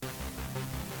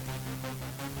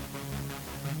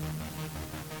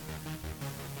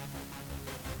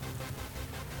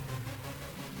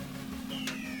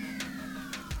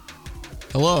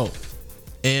Hello,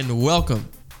 and welcome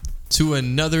to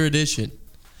another edition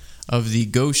of the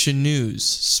Goshen News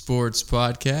Sports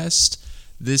Podcast.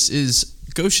 This is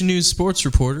Goshen News Sports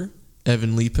reporter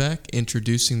Evan Lepak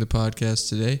introducing the podcast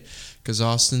today because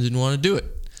Austin didn't want to do it.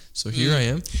 So here I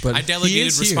am. But I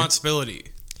delegated responsibility.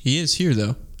 He is here,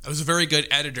 though. I was a very good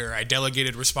editor. I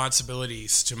delegated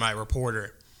responsibilities to my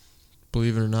reporter.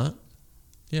 Believe it or not.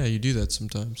 Yeah, you do that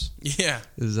sometimes. Yeah.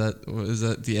 Is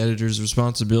that the editor's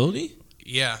responsibility?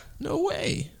 Yeah. No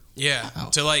way. Yeah. Wow.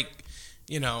 To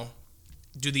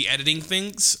do the editing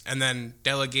things and then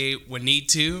delegate when need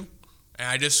to. And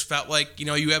I just felt like,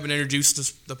 you haven't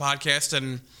introduced the podcast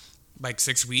in like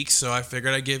 6 weeks, so I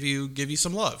figured I'd give you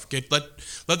some love.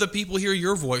 Let the people hear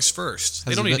your voice first.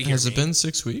 They don't need to hear me. Has it been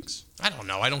 6 weeks? I don't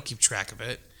know. I don't keep track of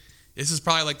it. This is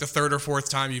probably like the third or fourth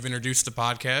time you've introduced the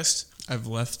podcast. I've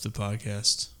left the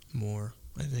podcast more,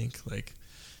 I think, like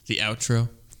the outro.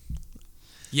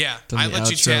 Yeah, I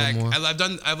let you tag.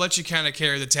 I've let you kind of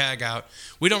carry the tag out.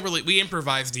 We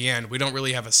improvise the end. We don't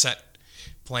really have a set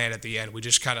plan at the end. We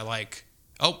just kind of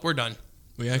we're done.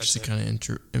 We actually kind of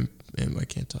I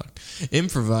can't talk.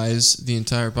 Improvise the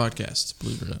entire podcast,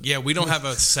 believe it or not. Yeah, we don't have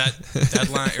a set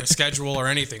deadline or schedule or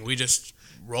anything. We just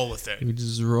roll with it. We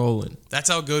just rolling. That's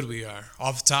how good we are.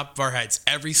 Off the top of our heads.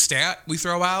 Every stat we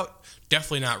throw out,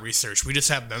 definitely not research. We just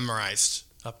have memorized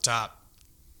up top.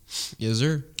 Yes,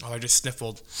 sir. Oh, I just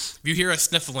sniffled. If you hear us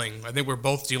sniffling, I think we're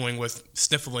both dealing with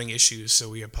sniffling issues, so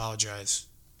we apologize.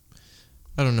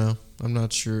 I don't know. I'm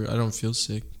not sure. I don't feel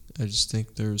sick. I just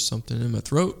think there's something in my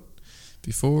throat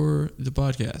before the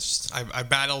podcast. I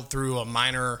battled through a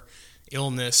minor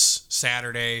illness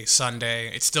Saturday, Sunday.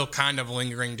 It's still kind of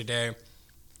lingering today.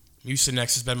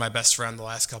 Mucinex has been my best friend the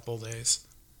last couple of days.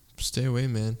 Stay away,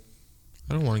 man.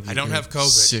 I don't want to get I don't have COVID.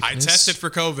 Sickness. I tested for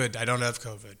COVID. I don't have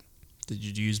COVID. Did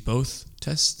you use both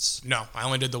tests? No, I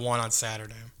only did the one on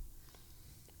Saturday.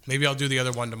 Maybe I'll do the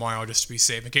other one tomorrow just to be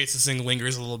safe in case this thing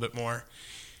lingers a little bit more.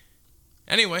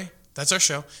 Anyway, that's our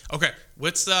show. Okay,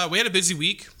 we had a busy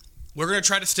week. We're going to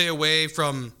try to stay away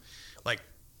from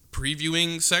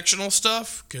previewing sectional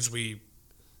stuff because we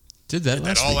did that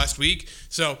last week.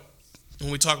 So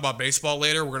when we talk about baseball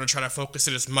later, we're going to try to focus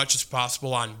it as much as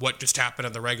possible on what just happened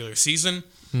in the regular season.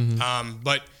 Mm-hmm.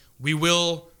 But we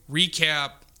will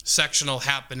recap sectional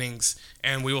happenings,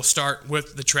 and we will start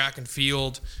with the track and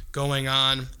field going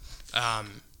on.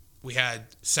 We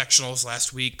had sectionals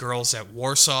last week, girls at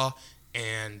Warsaw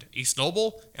and East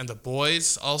Noble, and the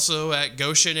boys also at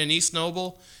Goshen and East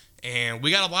Noble. And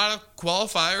we got a lot of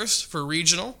qualifiers for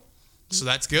regional, so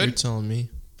that's good. You're telling me.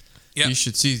 Yep. You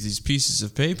should see these pieces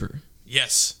of paper.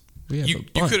 Yes. We have a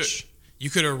bunch. You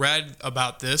could have read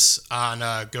about this on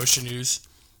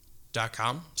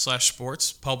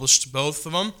GoshenNews.com/sports. Published both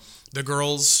of them. The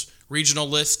girls' regional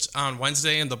list on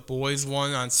Wednesday and the boys'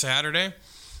 one on Saturday.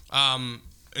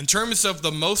 In terms of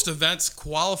the most events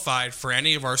qualified for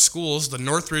any of our schools, the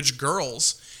Northridge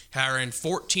girls are in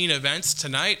 14 events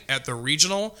tonight at the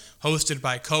regional hosted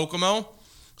by Kokomo.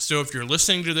 So if you're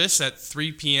listening to this at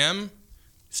 3 p.m.,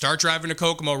 start driving to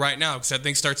Kokomo right now because that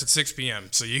thing starts at 6 p.m.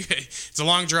 So it's a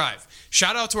long drive.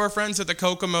 Shout out to our friends at the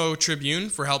Kokomo Tribune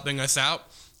for helping us out.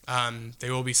 They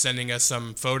will be sending us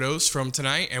some photos from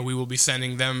tonight, and we will be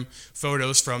sending them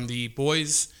photos from the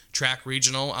boys track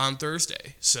regional on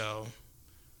Thursday. So,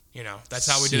 that's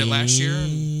how we did it last year.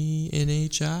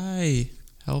 CNHI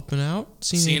helping out.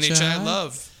 CNHI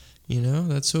love.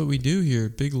 That's what we do here.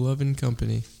 Big loving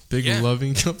company.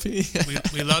 Loving company.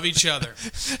 we love each other.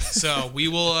 So we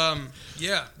will.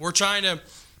 We're trying to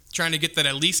get that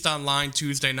at least online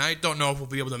Tuesday night. Don't know if we'll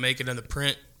be able to make it in the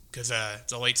print because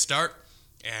it's a late start.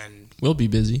 And we'll be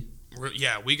busy.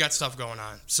 We got stuff going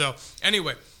on. So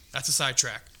anyway, that's a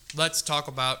sidetrack. Let's talk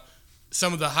about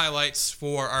some of the highlights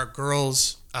for our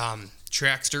girls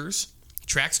track stars.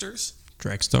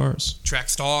 I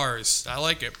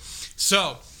like it.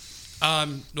 So,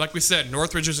 like we said,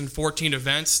 Northridge is in 14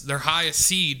 events. Their highest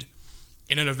seed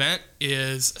in an event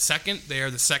is second. They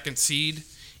are the second seed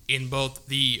in both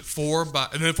the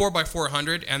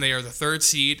 4x400, and they are the third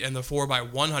seed in the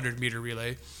 4x100 meter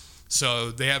relay.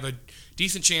 So they have a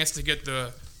decent chance to get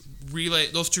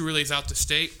those two relays out to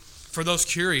state. For those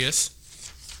curious,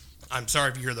 I'm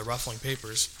sorry if you hear the ruffling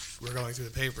papers. We're going through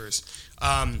the papers.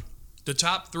 The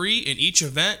top three in each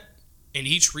event, in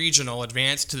each regional,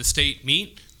 advance to the state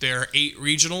meet. There are 8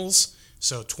 regionals,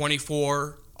 so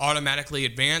 24 automatically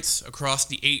advance across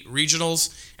the 8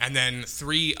 regionals, and then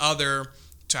 3 other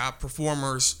top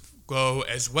performers go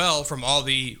as well from all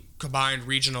the combined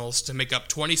regionals to make up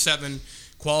 27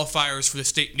 qualifiers for the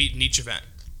state meet in each event.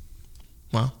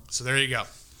 Wow. So there you go.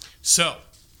 So,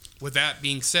 with that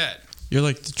being said, You're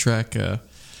like the track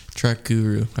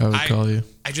guru, I would call you.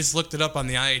 I just looked it up on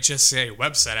the IHSA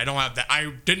website. I don't have that.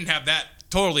 I didn't have that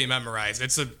totally memorized.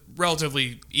 It's a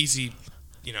relatively easy,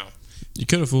 You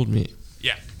could have fooled me.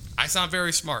 Yeah, I sound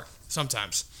very smart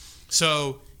sometimes.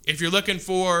 So if you're looking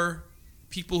for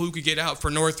people who could get out for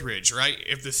Northridge, right?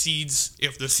 If the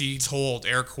seeds hold,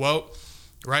 air quote,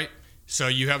 right? So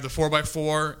you have the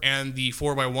 4x4 and the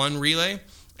 4x1 relay,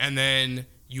 and then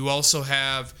you also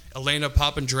have Elena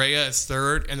Papandrea as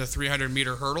third in the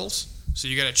 300-meter hurdles. So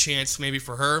you got a chance maybe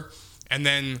for her. And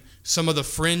then some of the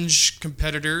fringe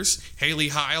competitors, Haley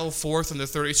Heil, fourth in the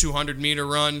 3,200-meter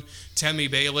run. Tammy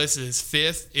Bayless is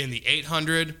fifth in the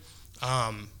 800.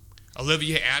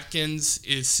 Olivia Atkins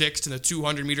is sixth in the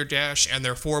 200-meter dash, and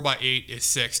their 4x8 is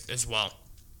sixth as well.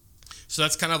 So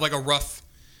that's kind of like a rough,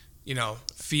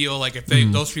 feel. Like if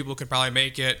those people could probably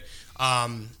make it.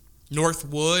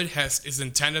 Northwood is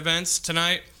in 10 events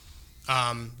tonight.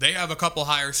 They have a couple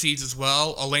higher seeds as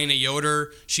well. Elena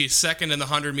Yoder, she is second in the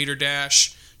 100-meter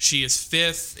dash. She is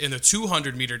fifth in the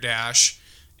 200-meter dash.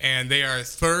 And they are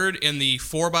third in the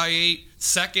 4x8,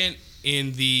 second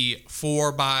in the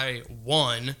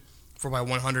 4x1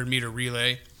 100-meter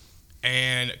relay.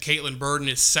 And Caitlin Burden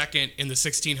is second in the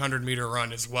 1,600-meter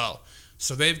run as well.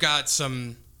 So they've got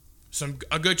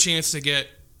a good chance to get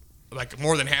like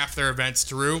more than half their events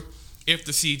through. If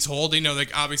the seeds hold, like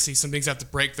obviously some things have to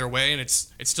break their way, and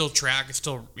it's still track. It's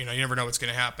still, you never know what's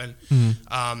going to happen.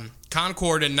 Mm-hmm.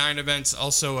 Concord in 9 events,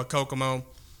 also a Kokomo.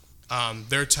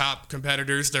 Their top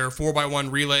competitors, their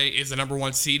 4x1 relay is the number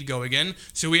 1 seed going in.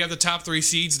 So we have the top 3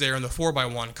 seeds there in the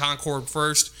 4x1. Concord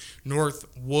first,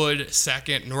 Northwood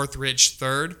second, Northridge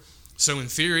third. So in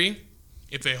theory,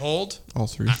 if they hold, all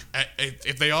 3.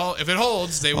 If it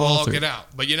holds, they will all get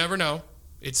out. But you never know.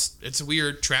 It's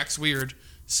weird. Track's weird.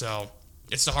 So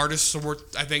it's the hardest sport,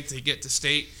 I think, to get to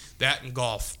state. That and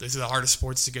golf. These are the hardest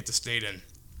sports to get to state in.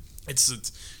 It's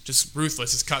just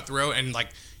ruthless. It's cutthroat, and like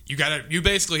you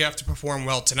basically have to perform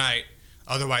well tonight.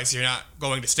 Otherwise, you're not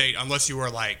going to state unless you are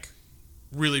like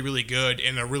really, really good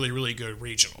in a really, really good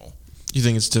regional. You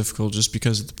think it's difficult just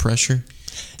because of the pressure?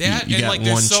 That you and got like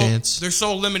one chance. There's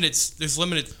so limited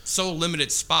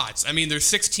spots. I mean, there's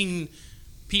 16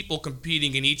 people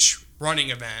competing in each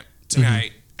running event tonight.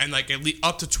 Mm-hmm. And like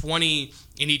up to 20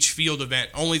 in each field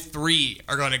event, only 3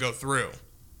 are going to go through.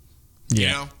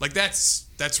 Yeah. Like that's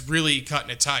really cutting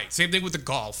it tight. Same thing with the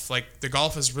golf. Like the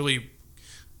golf is really,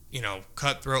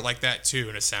 cutthroat like that too,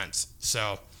 in a sense.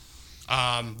 So,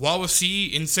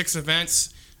 Wawasee in 6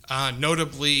 events,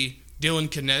 notably Dylan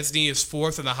Konieczny is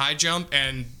 4th in the high jump,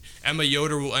 and Emma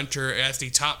Yoder will enter as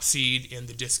the top seed in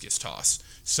the discus toss.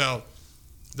 So,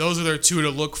 those are their 2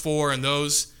 to look for, and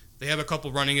they have a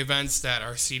couple running events that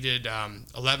are seeded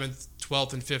 11th,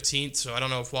 12th, and 15th. So I don't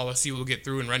know if Wawasee will get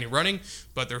through in running,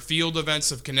 but their field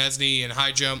events of Konieczny in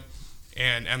high jump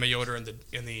and Emma Yoder in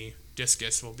the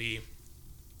discus will be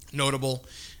notable.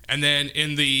 And then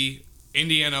in the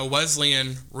Indiana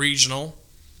Wesleyan regional,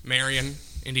 Marion,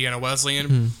 Indiana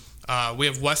Wesleyan, we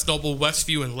have West Noble,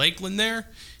 Westview, and Lakeland there.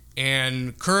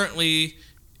 And currently,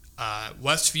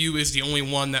 Westview is the only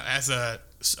one that has a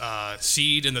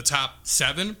seed in the top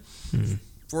 7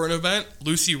 for an event.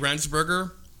 Lucy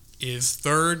Rensberger is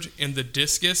 3rd in the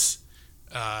discus,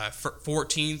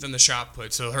 14th in the shot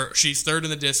put. So she's 3rd in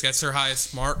the discus. That's her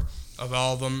highest mark of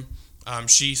all of them.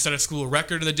 She set a school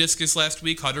record in the discus last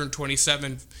week,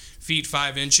 127 feet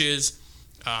 5 inches.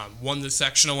 Won the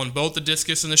sectional in both the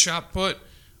discus and the shot put.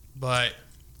 But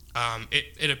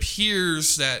it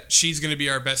appears that she's going to be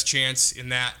our best chance in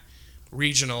that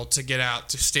regional to get out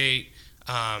to state.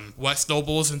 West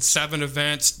Noble's in 7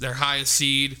 events. Their highest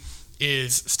seed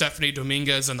is Stephanie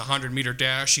Dominguez in the 100-meter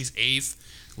dash. She's 8th.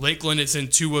 Lakeland is in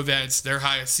 2 events. Their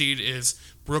highest seed is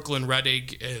Brooklyn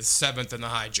Reddig is 7th in the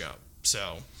high jump.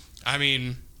 So, I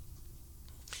mean,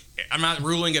 I'm not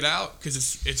ruling it out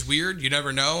because it's weird. You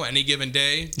never know. Any given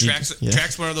day,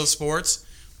 track's one of those sports.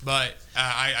 But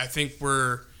I think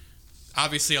we're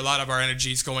obviously a lot of our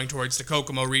energy is going towards the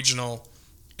Kokomo regional,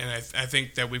 and I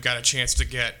think that we've got a chance to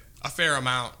get a fair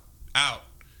amount out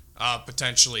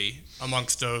potentially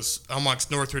amongst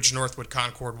Northridge, Northwood,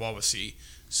 Concord, Wawasee.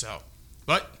 So,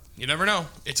 but you never know.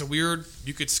 It's a weird.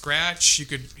 You could scratch. You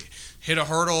could hit a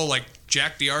hurdle like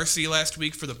Jack DRC last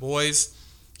week for the boys.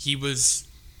 He was,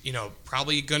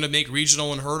 probably going to make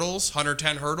regional in hurdles,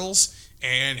 110 hurdles,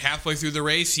 and halfway through the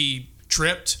race he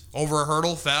tripped over a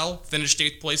hurdle, fell, finished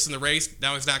 8th place in the race.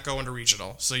 Now he's not going to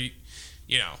regional. So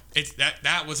that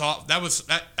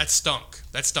stunk.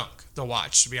 That stunk to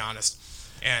watch, to be honest.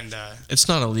 And it's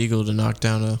not illegal to knock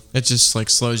down it just like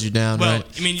slows you down, well,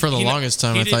 right? I mean, for the longest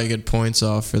time, I thought you get points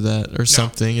off for that or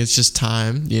something. It's just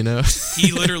time, you know.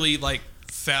 He literally like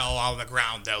fell on the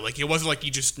ground though. Like it wasn't like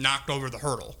he just knocked over the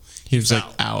hurdle. He was like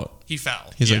out. He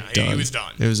fell. He's like done. He was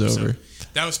done. It was over. So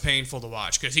that was painful to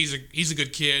watch because he's a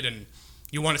good kid and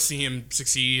you want to see him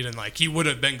succeed. And like he would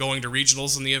have been going to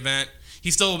regionals in the event.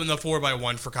 He's still in the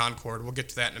 4x1 for Concord. We'll get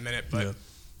to that in a minute, but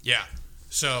yeah.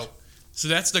 So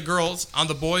that's the girls. On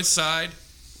the boys' side,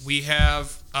 we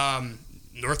have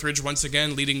Northridge once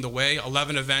again leading the way.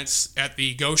 11 events at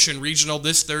the Goshen Regional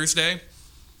this Thursday.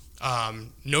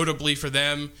 Notably for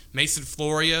them, Mason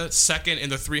Floria, second in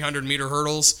the 300-meter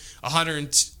hurdles,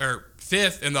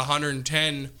 5th in the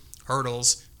 110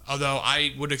 hurdles, although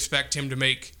I would expect him to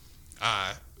make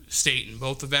state in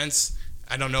both events.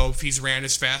 I don't know if he's ran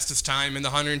his fastest time in the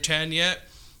 110 yet.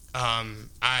 I'm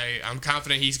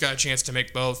confident he's got a chance to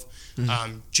make both.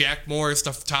 Mm-hmm. Jack Moore is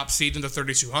the top seed in the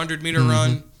 3,200 meter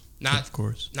run. Not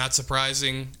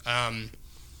surprising. And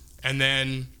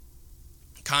then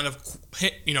kind of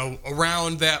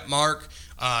around that mark,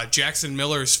 Jackson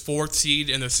Miller's 4th seed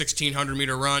in the 1,600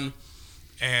 meter run,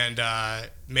 and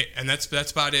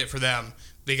that's about it for them.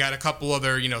 They got a couple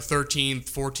other 13th,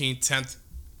 14th, 10th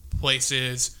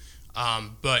places,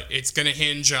 but it's going to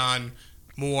hinge on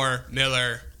Moore,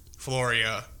 Miller,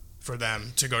 Floria for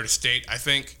them to go to state, I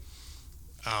think.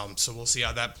 So we'll see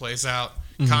how that plays out.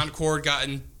 Mm-hmm. Concord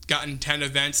gotten 10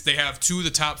 events. They have 2 of the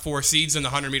top 4 seeds in the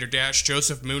 100-meter dash.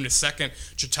 Joseph Moon is 2nd.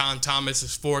 Chetan Thomas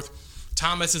is 4th.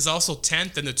 Thomas is also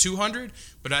 10th in the 200,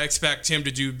 but I expect him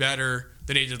to do better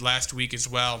than he did last week as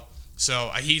well.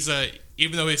 So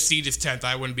even though his seed is 10th,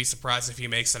 I wouldn't be surprised if he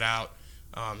makes it out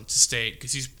to state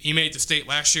because he made it to state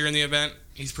last year in the event.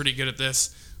 He's pretty good at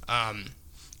this.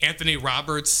 Anthony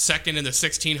Roberts, 2nd in the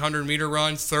 1,600 meter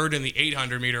run, 3rd in the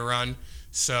 800 meter run.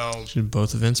 So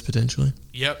both events potentially.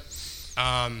 Yep.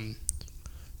 Thomas.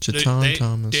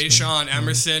 Deshaun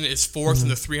Emerson is 4th in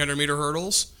the 300 meter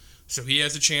hurdles, so he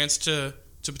has a chance to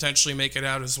potentially make it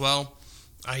out as well.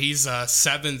 He's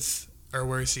 7th, or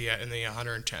where is he at in the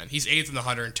 110? He's 8th in the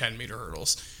 110 meter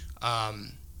hurdles.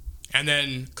 And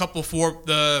then the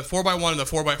 4x1 and the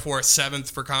 4x4 are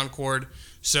 7th for Concord.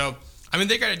 So I mean,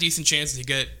 they got a decent chance to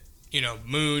get,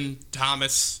 Moon,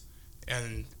 Thomas,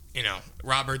 and,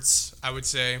 Roberts, I would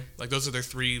say. Like, those are their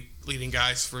 3 leading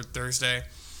guys for Thursday.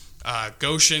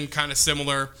 Goshen, kind of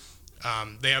similar.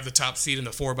 They have the top seed in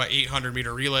the 4x800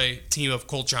 meter relay. Team of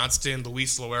Colt Johnston,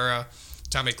 Luis Loera,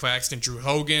 Tommy Claxton, Drew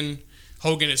Hogan.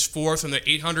 Hogan is 4th in the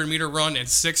 800 meter run and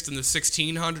 6th in the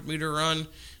 1600 meter run.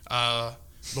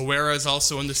 Loera is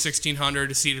also in the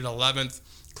 1600, seeded 11th.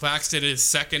 Claxton is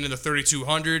 2nd in the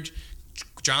 3200.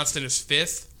 Johnston is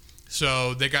 5th.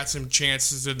 So they got some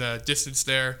chances in the distance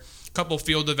there. A couple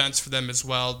field events for them as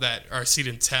well that are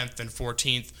seeded 10th and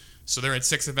 14th. So they're in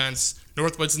 6 events.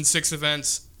 Northwood's in 6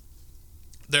 events.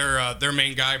 Their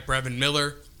main guy, Brevin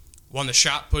Miller, won the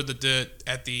shot put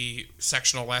at the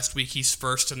sectional last week. He's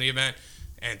 1st in the event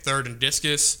and 3rd in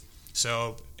discus.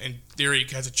 So in theory,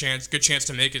 he has a good chance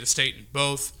to make it to state in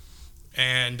both.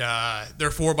 And their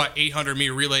 4x800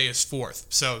 meter relay is 4th.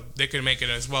 So they could make it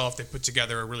as well if they put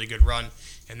together a really good run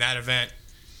in that event.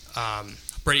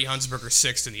 Brady Hunsberger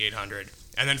 6th in the 800.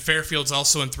 And then Fairfield's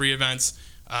also in 3 events.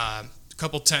 A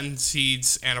couple 10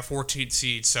 seeds and a 14th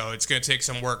seed. So it's going to take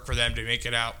some work for them to make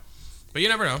it out. But you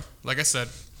never know. Like I said.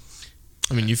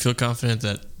 I mean, you feel confident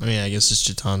that, I guess it's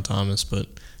Chetan Thomas, but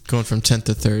going from 10th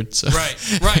to 3rd. So.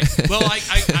 Right. Well,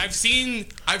 I've seen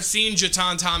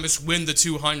Chetan Thomas win the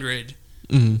 200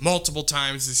 multiple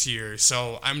times this year.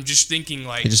 So I'm just thinking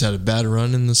like... He just had a bad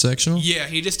run in the sectional? Yeah,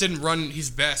 he just didn't run his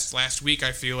best last week,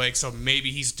 I feel like. So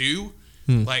maybe he's due.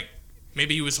 Like,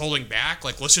 maybe he was holding back.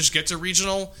 Like, let's just get to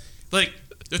regional. Like,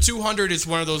 the 200 is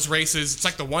one of those races. It's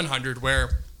like the 100 where,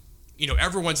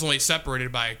 everyone's only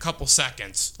separated by a couple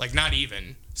seconds. Like, not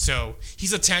even. So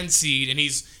he's a 10 seed, and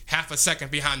he's half a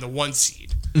second behind the 1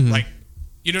 seed. Like,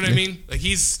 you know what I mean? Like,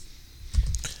 it's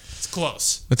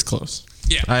close. It's close.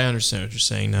 Yeah. I understand what you're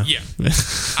saying now. Yeah.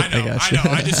 I know.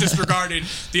 I just disregarded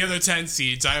the other 10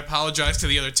 seeds. I apologize to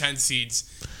the other 10 seeds.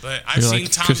 But I've seen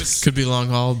Thomas... Could be long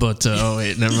haul, but... oh,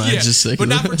 wait, never mind. Yeah, but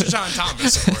not for Chetan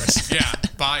Thomas, of course. Yeah,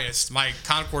 biased. My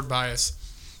Concord bias.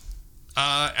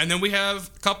 And then we have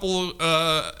a couple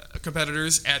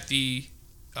competitors at the...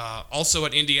 also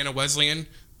at Indiana Wesleyan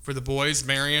for the boys,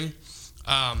 Marion.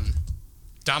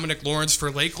 Dominic Lawrence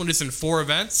for Lakeland is in 4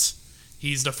 events.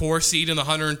 He's the 4 seed in the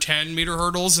 110 meter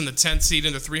hurdles and the 10th seed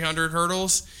in the 300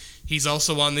 hurdles. He's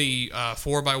also on the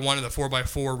 4x1 and the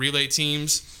 4x4 relay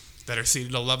teams. that are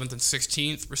seeded 11th and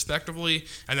 16th, respectively.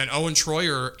 And then Owen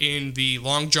Troyer in the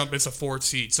long jump is a 4th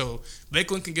seed. So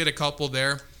Lakeland can get a couple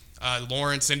there.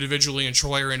 Lawrence individually and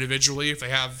Troyer individually if they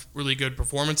have really good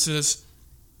performances.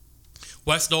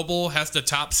 West Noble has the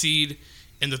top seed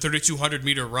in the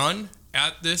 3,200-meter run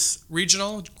at this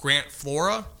regional, Grant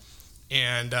Flora.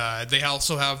 And they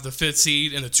also have the 5th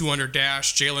seed in the 200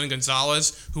 dash, Jalen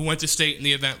Gonzalez, who went to state in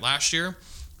the event last year.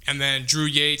 And then Drew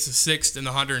Yates is 6th in the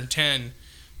 110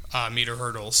 meter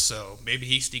hurdles, so maybe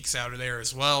he sneaks out of there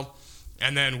as well.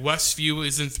 And then Westview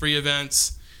is in 3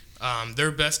 events. Their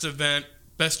best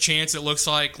chance, it looks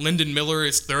like, Lyndon Miller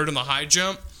is 3rd in the high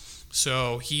jump,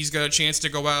 so he's got a chance to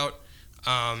go out.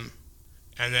 And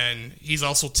then he's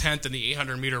also 10th in the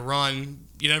 800-meter run.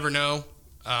 You never know.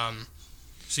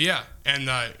 So, yeah. And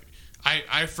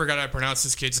I forgot how to pronounce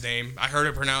this kid's name. I heard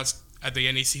it pronounced at the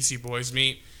NECC boys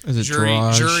meet. Is it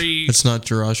Jury? It's not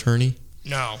Juraj Herney?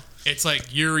 No. It's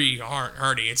like Yuri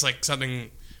Hardy. It's like something,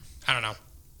 I don't know.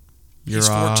 He's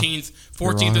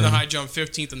 14th in the high jump,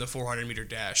 15th in the 400-meter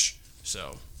dash.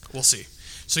 So, we'll see.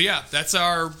 So, yeah, that's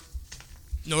our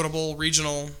notable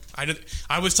regional.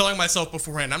 I was telling myself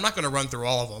beforehand, I'm not going to run through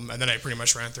all of them, and then I pretty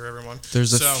much ran through everyone.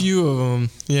 There's a few of them.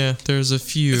 Yeah, there's a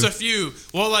few. There's a few.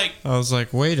 Well, like... I was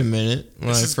like, wait a minute. When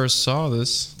I first saw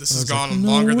this... This has gone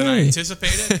longer than I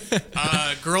anticipated.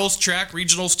 Girls track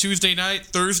regionals Tuesday night.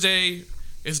 Thursday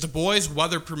is the boys,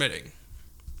 weather permitting.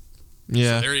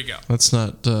 Yeah. So there you go. Let's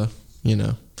not,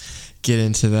 get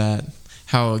into that.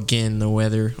 How, again, the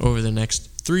weather over the next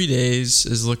 3 days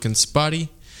is looking spotty,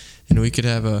 and we could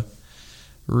have a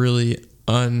really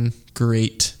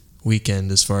ungreat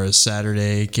weekend as far as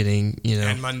Saturday getting,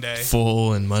 and Monday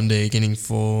full, and Monday getting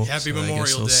full. Happy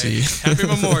Memorial Day. Happy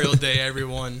Memorial Day,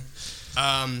 everyone.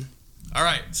 All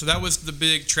right, so that was the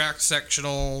big track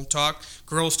sectional talk.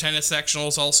 Girls tennis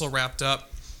sectionals also wrapped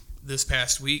up this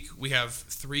past week. We have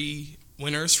 3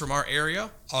 winners from our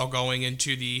area, all going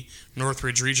into the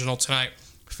Northridge Regional tonight.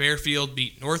 Fairfield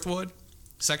beat Northwood,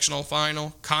 sectional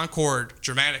final. Concord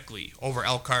dramatically over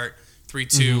Elkhart,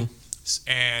 3-2.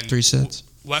 And 3 sets.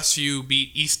 Westview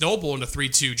beat East Noble in a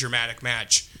 3-2 dramatic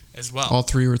match as well. All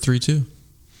 3 were 3-2.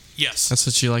 Yes. That's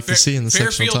what you like to see in the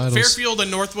sectional titles. Fairfield and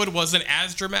Northwood wasn't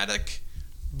as dramatic,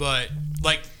 but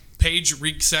like Paige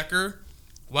Riegsecker,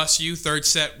 Westview, 3rd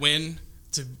set win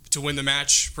to win the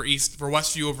match for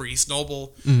Westview over East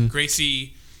Noble.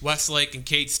 Gracie Westlake and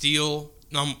Kate Steele,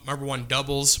 number 1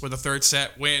 doubles, with a 3rd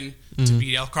set win to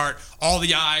beat Elkhart. All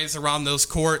the eyes around those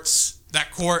courts.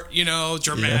 That court,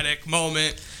 dramatic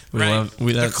moment.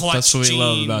 That's what we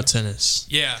love about tennis.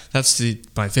 Yeah. That's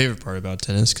my favorite part about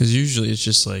tennis, because usually it's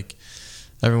just like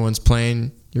everyone's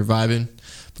playing, you're vibing,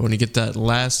 but when you get that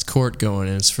last court going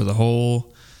and it's for the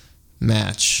whole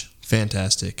match,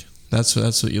 fantastic. That's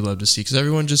what you love to see, because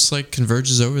everyone just like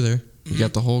converges over there. You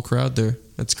got the whole crowd there.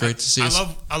 That's great to see.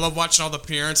 I love watching all the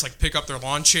parents like pick up their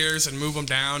lawn chairs and move them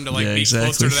down to be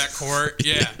closer to that court.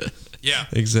 Yeah.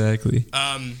 Exactly.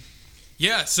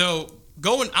 Yeah, so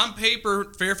going on paper,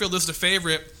 Fairfield is the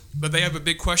favorite, but they have a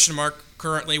big question mark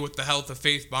currently with the health of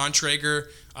Faith Bontrager.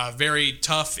 A very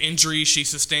tough injury she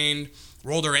sustained,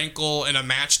 rolled her ankle in a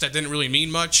match that didn't really mean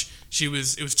much. It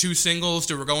was 2 singles.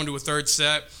 They were going to a 3rd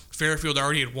set. Fairfield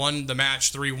already had won the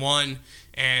match 3-1,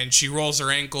 and she rolls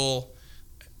her ankle,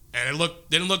 and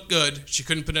didn't look good. She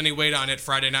couldn't put any weight on it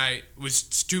Friday night. Was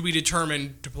to be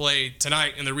determined to play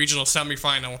tonight in the regional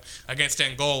semifinal against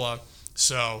Angola.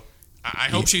 So I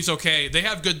hope she's okay. They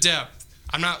have good depth.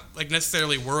 I'm not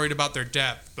necessarily worried about their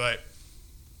depth, but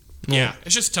yeah,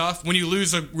 it's just tough when you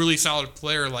lose a really solid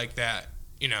player like that.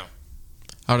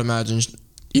 I would imagine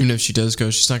even if she does go,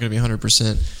 she's not going to be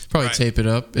 100%. Probably tape it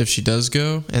up if she does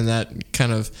go, and that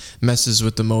kind of messes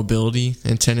with the mobility.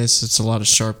 In tennis, it's a lot of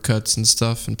sharp cuts and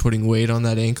stuff, and putting weight on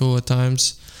that ankle at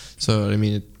times. So, I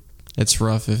mean, it's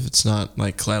rough if it's not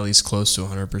at least close to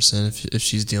 100%. If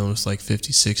she's dealing with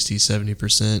 50, 60,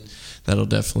 70%, that'll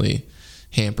definitely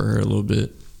hamper her a little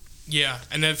bit. Yeah,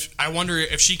 and I wonder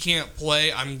if she can't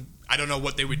play, I don't know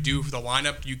what they would do for the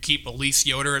lineup. Do you keep Elise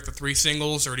Yoder at the 3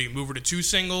 singles, or do you move her to 2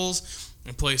 singles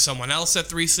and play someone else at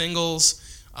 3 singles?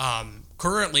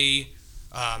 Currently,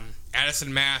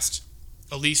 Addison Mast,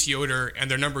 Elise Yoder, and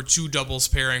their number 2 doubles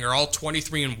pairing are all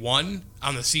 23-1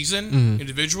 on the season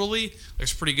individually.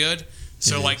 That's pretty good.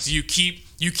 So, do you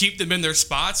keep them in their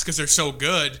spots because they're so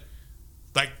good?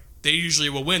 They usually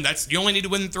will win. You only need to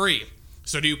win 3.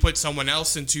 So do you put someone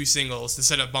else in 2 singles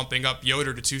instead of bumping up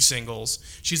Yoder to 2 singles?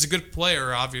 She's a good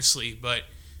player, obviously, but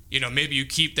maybe you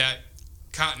keep that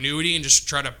continuity and just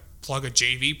try to plug a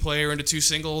JV player into 2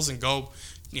 singles and go,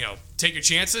 take your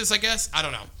chances, I guess. I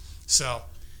don't know. So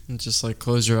And just like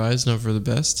close your eyes and hope for the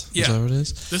best. Yeah. Is that what it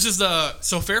is? This is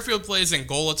so Fairfield plays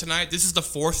Angola tonight. This is the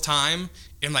fourth time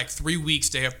in like 3 weeks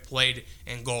they have played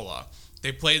Angola.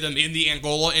 They play them in the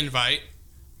Angola Invite.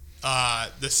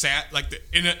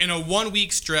 In a 1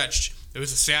 week stretch, it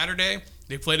was a Saturday.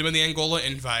 They played them in the Angola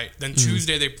Invite. Then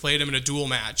Tuesday they played them in a dual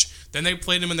match. Then they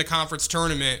played them in the conference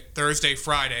tournament Thursday,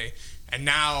 Friday, and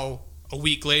now a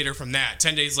week later from that,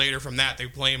 10 days later from that, they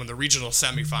play them in the regional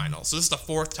semifinals. So this is the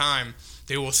fourth time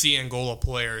they will see Angola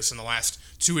players in the last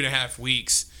 2.5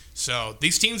 weeks. So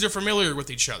these teams are familiar with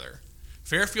each other.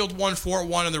 Fairfield won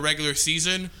 4-1 in the regular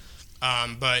season,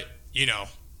 but you know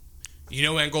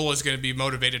Angola is going to be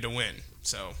motivated to win.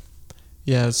 So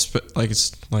yeah, it's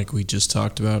like we just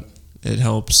talked about. It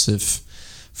helps if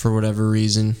for whatever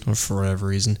reason, if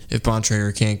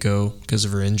Bontrager can't go because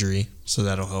of her injury, so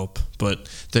that'll help. But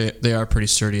they are pretty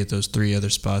sturdy at those 3 other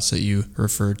spots that you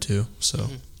referred to. So.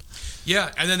 Mm-hmm.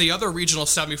 Yeah, and then the other regional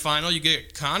semifinal, you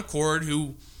get Concord,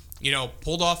 who,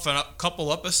 pulled off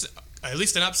at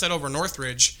least an upset over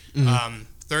Northridge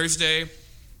Thursday,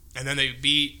 and then they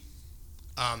beat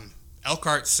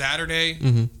Elkhart Saturday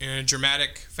in a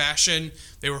dramatic fashion.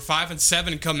 They were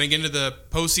 5-7 coming into the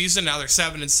postseason. Now they're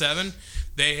 7-7.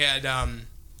 They had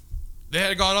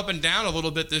gone up and down a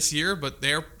little bit this year, but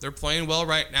they're playing well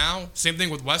right now. Same thing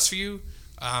with Westview,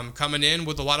 coming in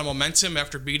with a lot of momentum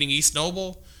after beating East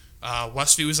Noble.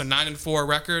 Westview is a 9-4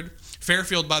 record.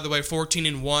 Fairfield, by the way,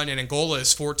 14-1, and Angola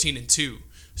is 14-2.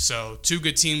 So 2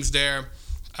 good teams there.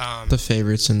 The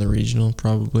favorites in the regional,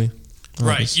 probably.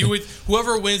 Obviously. Right.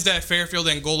 Whoever wins that Fairfield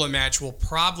Angola match will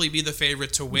probably be the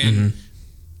favorite to win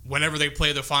whenever they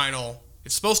play the final.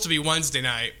 It's supposed to be Wednesday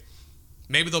night.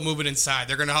 Maybe they'll move it inside.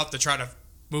 They're going to have to try to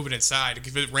move it inside.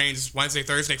 If it rains Wednesday,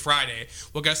 Thursday, Friday,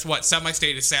 well, guess what?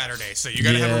 Semi-state is Saturday. So you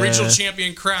got to have a regional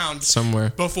champion crowned somewhere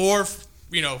before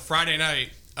Friday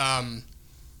night.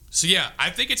 So yeah, I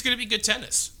think it's going to be good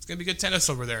tennis. It's going to be good tennis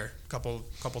over there a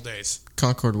couple days.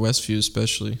 Concord Westview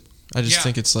especially. I just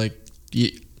think it's like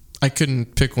I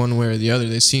couldn't pick one way or the other.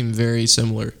 They seem very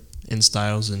similar in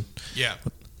styles and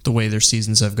the way their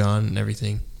seasons have gone and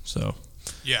everything. So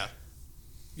yeah,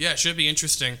 it should be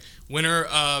interesting. Winner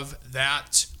of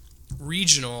that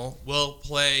regional will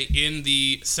play in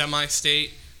the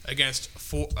semi-state against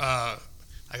I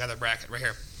got the bracket right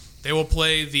here. They will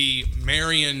play the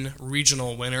Marion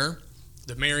Regional winner.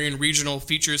 The Marion Regional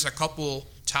features a couple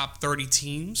top 30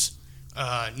 teams.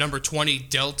 Number 20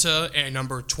 Delta and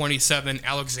number 27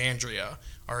 Alexandria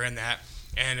are in that.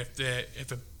 And if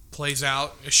it plays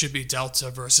out, it should be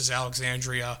Delta versus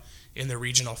Alexandria in the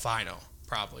regional final,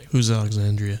 probably. Who's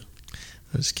Alexandria?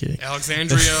 I was kidding.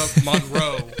 Alexandria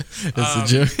Monroe. That's a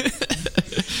joke.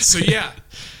 So yeah,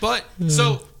 but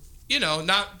so.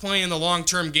 Not playing the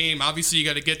long-term game, obviously you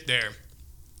got to get there.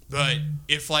 But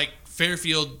if,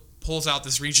 Fairfield pulls out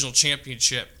this regional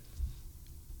championship,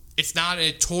 it's not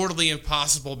a totally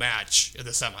impossible match in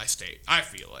the semi-state, I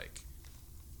feel like.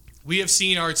 We have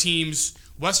seen our teams,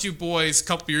 Westview Boys a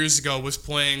couple years ago was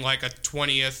playing like a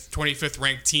 20th, 25th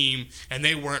ranked team, and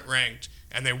they weren't ranked,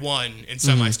 and they won in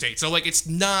semi-state. So, it's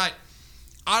not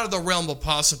out of the realm of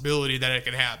possibility that it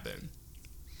can happen.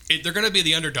 They're going to be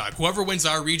the underdog. Whoever wins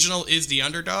our regional is the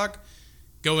underdog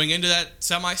going into that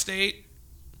semi-state,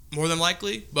 more than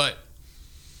likely. But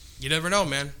you never know,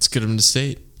 man. Let's get them to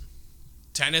state.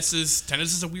 Tennis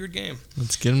is a weird game.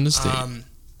 Let's get them to state.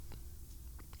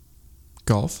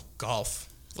 Golf.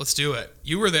 Let's do it.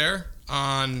 You were there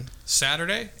on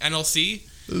Saturday, NLC,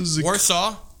 It was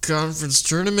Warsaw. Conference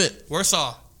tournament.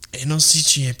 Warsaw. NLC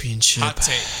championship. Hot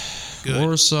take. Good.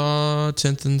 Warsaw,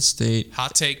 10th in state.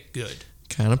 Hot take. Good.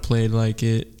 Kind of played like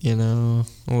it, a little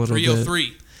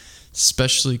 303. bit.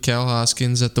 Especially Cal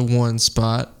Hoskins at the 1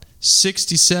 spot.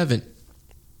 67.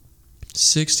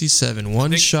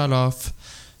 One shot off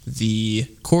the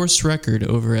course record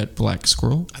over at Black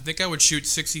Squirrel. I think I would shoot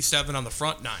 67 on the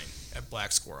front 9 at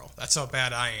Black Squirrel. That's how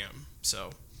bad I am.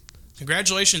 So,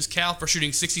 congratulations, Cal, for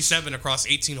shooting 67 across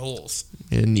 18 holes.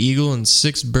 An eagle and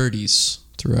 6 birdies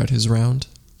throughout his round.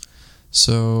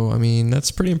 So,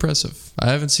 that's pretty impressive.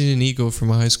 I haven't seen an eagle from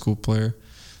a high school player,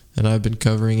 and I've been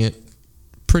covering it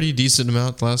pretty decent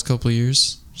amount the last couple of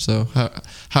years. So,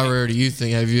 how rare do you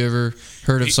think? Have you ever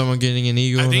heard of someone getting an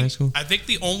eagle in high school? I think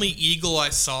the only eagle I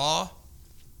saw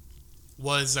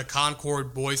was a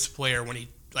Concord boys player when he,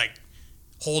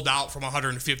 holed out from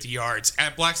 150 yards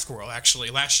at Black Squirrel, actually.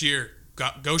 Last year,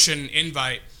 Goshen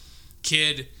Invite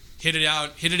kid hit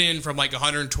it in from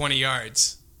 120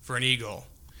 yards for an eagle.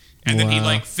 And then he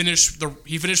finished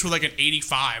with an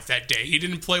 85 that day. He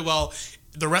didn't play well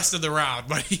the rest of the round,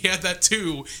 but he had that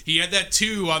 2. He had that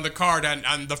 2 on the card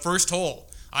on the first hole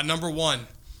on number 1.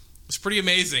 It's pretty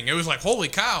amazing. It was like, holy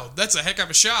cow, that's a heck of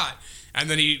a shot. And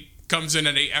then he comes in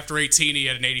after 18, he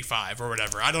had an 85 or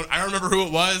whatever. I don't remember who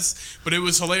it was, but it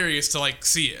was hilarious to like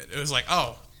see it. It was like,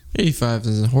 oh, 85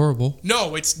 isn't horrible.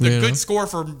 no, it's the good score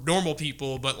for normal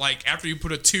people, but like after you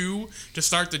put a 2 to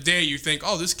start the day, you think,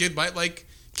 oh, this kid might like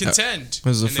contend.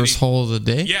 Was the first hole of the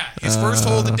day? Yeah, his first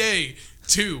hole of the day,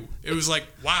 2. It was like,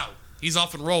 wow, he's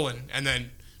off and rolling, and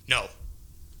then no.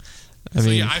 I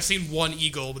mean, I've seen one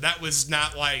eagle, but that was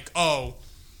not like, oh,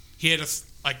 he had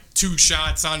like 2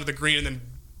 shots onto the green and then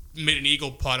made an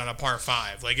eagle putt on a par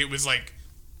 5. Like, it was like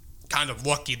kind of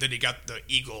lucky that he got the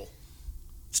eagle.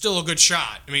 Still a good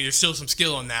shot. I mean, there's still some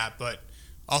skill in that, but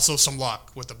also some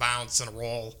luck with the bounce and a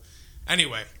roll.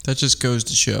 Anyway. That just goes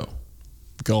to show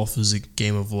golf is a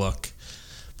game of luck.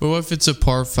 But what if it's a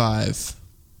par 5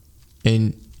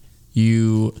 and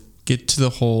you get to the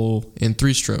hole in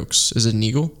 3 strokes? Is it an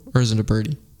eagle or is it a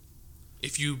birdie?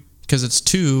 Because it's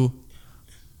 2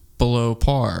 below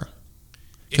par.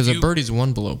 Because a birdie's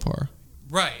 1 below par.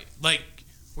 Right. Like,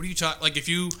 what are you talking? Like, So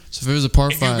if it was a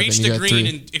par 5 and you got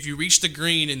 3. If you reach the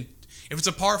green and if it's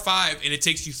a par 5 and it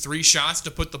takes you 3 shots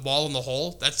to put the ball in the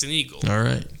hole, that's an eagle. All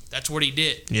right. That's what he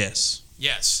did. Yes.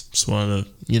 Just wanted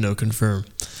to, confirm.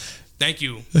 Thank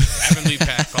you, Evan Lee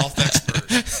Pack, golf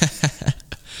expert.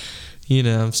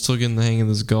 I'm still getting the hang of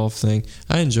this golf thing.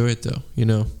 I enjoy it, though.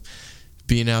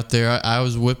 Being out there. I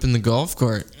was whipping the golf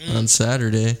cart on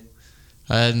Saturday.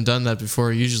 I hadn't done that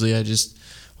before. Usually I just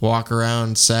walk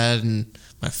around sad and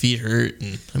my feet hurt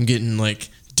and I'm getting like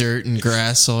dirt and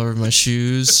grass all over my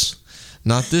shoes.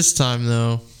 Not this time,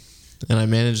 though. And I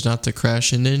managed not to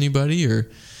crash into anybody or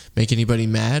make anybody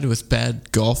mad with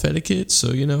bad golf etiquette.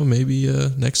 So, maybe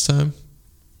next time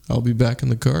I'll be back in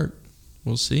the cart.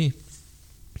 We'll see.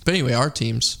 But anyway, our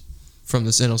teams from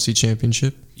this NLC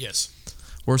championship. Yes.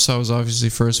 Warsaw was obviously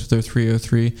first with their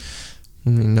 303. I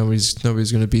mean, nobody's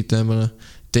going to beat them on a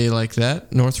day like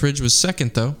that. Northridge was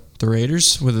second, though. The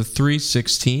Raiders with a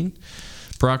 316.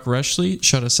 Brock Rushley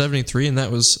shot a 73, and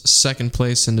that was second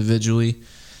place individually.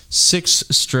 6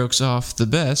 strokes off the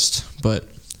best, but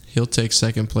he'll take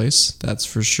second place, that's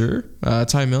for sure.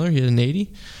 Ty Miller, he had an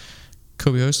 80.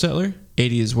 Kobe Hostetler,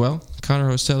 80 as well. Connor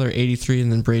Hostetler, 83,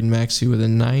 and then Braden Maxey with a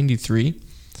 93.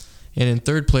 And in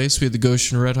third place, we had the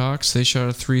Goshen Redhawks. They shot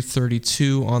a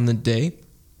 332 on the day.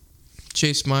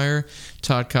 Chase Meyer,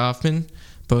 Todd Kaufman,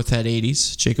 both had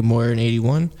 80s. Jacob Moyer, an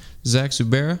 81. Zach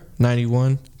Zubera,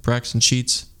 91. Braxton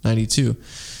Sheets, 92.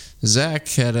 Zach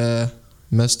had a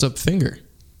messed up finger,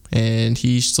 and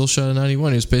he still shot a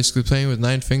 91. He was basically playing with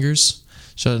 9 fingers,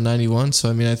 shot a 91. So,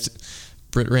 I mean,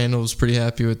 Britt Randall was pretty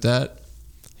happy with that.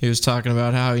 He was talking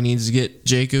about how he needs to get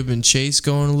Jacob and Chase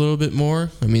going a little bit more.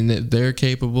 I mean, they're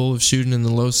capable of shooting in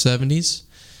the low 70s,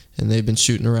 and they've been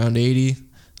shooting around 80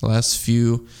 the last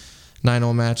few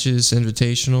 9-hole matches,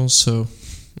 invitationals. So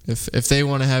if they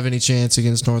want to have any chance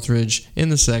against Northridge in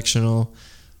the sectional,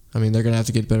 I mean, they're going to have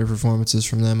to get better performances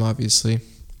from them, obviously.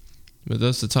 But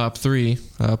that's the top 3.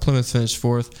 Plymouth finished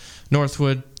 4th.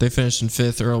 Northwood, they finished in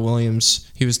 5th. Earl Williams,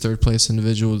 he was 3rd place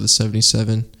individual with a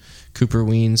 77. Cooper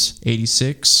Weens,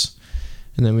 86.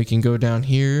 And then we can go down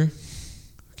here.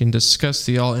 We can discuss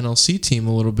the All-NLC team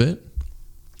a little bit.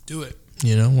 Do it.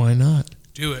 Why not?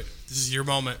 Do it. This is your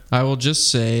moment. I will just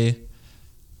say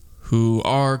who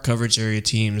our coverage area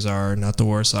teams are, not the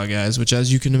Warsaw guys, which,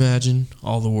 as you can imagine,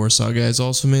 all the Warsaw guys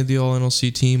also made the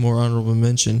All-NLC team or honorable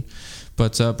mention.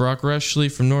 But Brock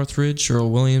Rushley from Northridge, Earl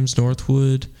Williams,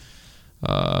 Northwood.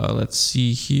 Let's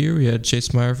see here. We had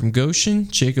Chase Meyer from Goshen,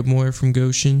 Jacob Moyer from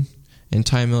Goshen, and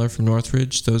Ty Miller from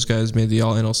Northridge. Those guys made the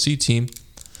All-NLC team.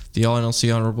 The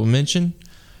All-NLC honorable mention,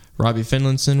 Robbie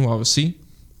Finlinson, Wawasee,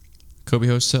 Kobe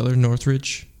Hostetler,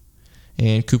 Northridge,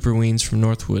 and Cooper Weens from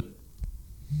Northwood.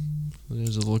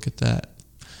 There's a look at that.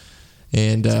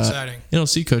 And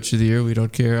NLC Coach of the Year, we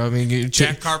don't care. I mean,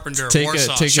 Jack Carpenter,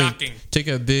 Warsaw, shocking. Take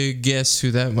a big guess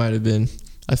who that might have been.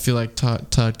 I feel like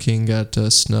Todd King got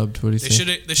snubbed. What do you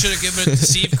think? They should have given it to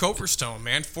Steve Coperstone,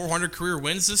 man. 400 career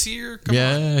wins this year. Come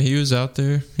on. He was out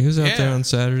there. He was out there on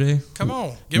Saturday. Come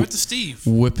on, give it to Steve.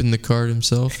 Whipping the cart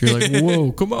himself. You're like,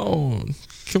 whoa, come on,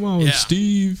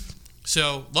 Steve.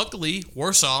 So luckily,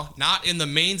 Warsaw not in the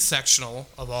main sectional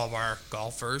of all of our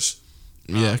golfers.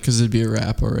 Yeah, because it'd be a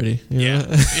wrap already. Yeah.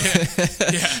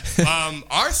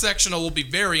 Our sectional will be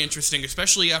very interesting,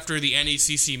 especially after the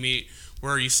NECC meet,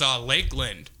 where you saw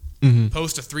Lakeland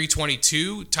post a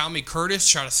 322. Tommy Curtis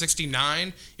shot a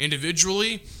 69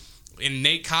 individually. And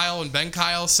Nate Kyle and Ben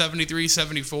Kyle, 73,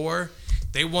 74.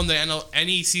 They won the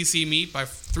NECC meet by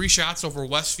 3 shots over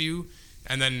Westview.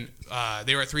 And then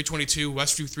they were at 322,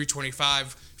 Westview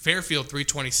 325, Fairfield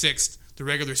 326, the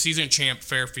regular season champ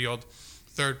Fairfield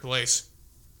third place.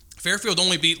 Fairfield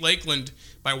only beat Lakeland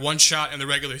by one shot in the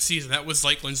regular season. That was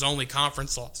Lakeland's only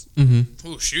conference loss. Mm-hmm.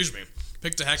 Ooh, excuse me.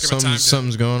 Picked a heck of a time to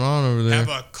Something's going on over there. have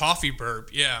a coffee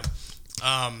burp. Yeah.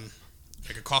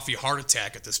 Like a coffee heart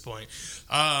attack at this point.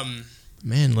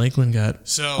 Man, Lakeland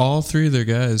got all three of their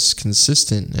guys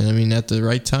consistent, and I mean at the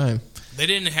right time. They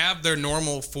didn't have their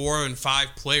normal 4 and 5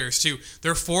 players, too.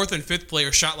 Their 4th and 5th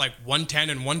player shot like 110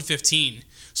 and 115.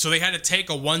 So they had to take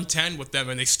a 110 with them,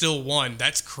 and they still won.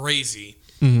 That's crazy.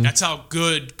 Mm-hmm. That's how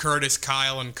good Curtis,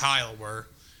 Kyle, and Kyle were.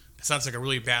 It sounds like a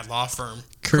really bad law firm.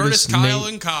 Curtis, Kyle,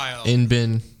 and Kyle. And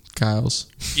Ben Kyles.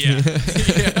 Yeah.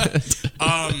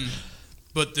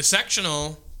 But the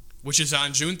sectional, which is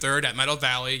on June 3rd at Meadow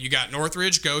Valley, you got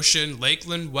Northridge, Goshen,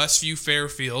 Lakeland, Westview,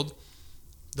 Fairfield.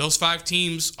 Those 5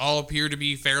 teams all appear to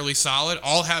be fairly solid.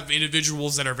 All have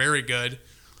individuals that are very good.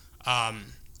 At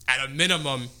a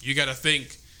minimum, you got to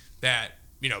think that,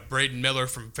 Braden Miller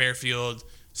from Fairfield,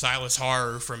 Silas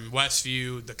Harr from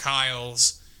Westview, the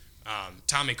Kyles,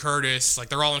 Tommy Curtis,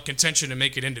 they're all in contention to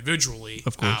make it individually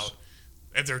out.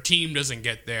 If their team doesn't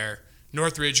get there,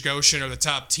 Northridge, Goshen are the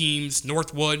top teams.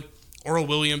 Northwood, Oral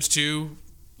Williams too.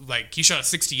 He shot a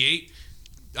 68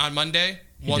 on Monday.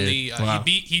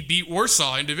 He beat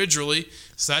Warsaw individually,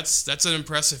 so that's an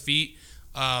impressive feat.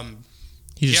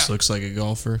 He just looks like a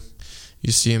golfer.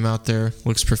 You see him out there,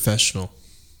 looks professional.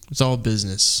 It's all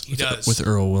business. He does. With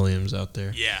Earl Williams out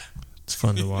there. Yeah, it's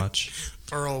fun to watch.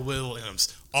 Earl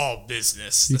Williams, all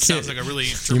business. That sounds like a really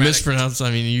dramatic. You mispronounced.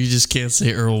 I mean, you just can't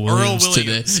say Earl Williams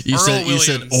today. You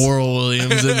said Oral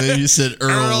Williams, and then you said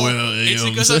Earl Williams. It's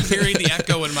because I'm hearing the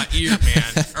echo in my ear,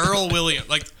 man. Earl Williams,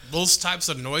 those types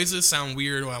of noises sound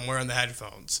weird when I'm wearing the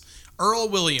headphones. Earl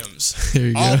Williams,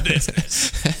 all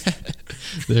business.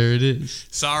 There it is.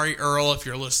 Sorry, Earl, if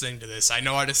you're listening to this. I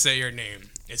know how to say your name.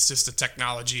 It's just the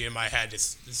technology in my head.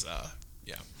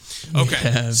 Yeah.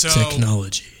 Okay, so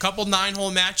technology. Couple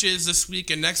 9-hole matches this week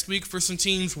and next week for some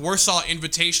teams. Warsaw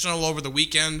Invitational over the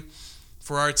weekend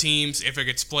for our teams if it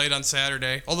gets played on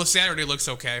Saturday. Although Saturday looks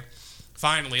okay.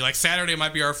 Finally, Saturday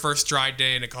might be our first dry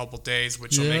day in a couple days,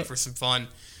 which will make for some fun.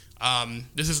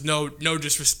 This is no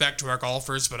disrespect to our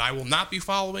golfers, but I will not be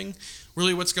following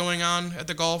really what's going on at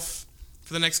the golf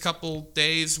for the next couple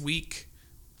days, week.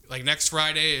 Next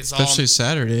Friday is especially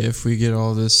Saturday if we get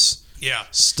all this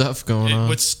stuff going on.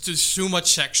 It's just too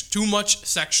much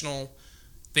sectional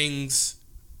things,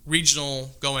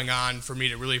 regional going on for me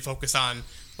to really focus on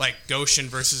Goshen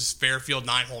versus Fairfield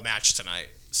 9-hole match tonight.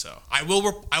 So I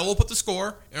will put the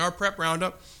score in our prep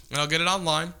roundup and I'll get it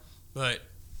online, but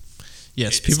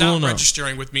yes, it's not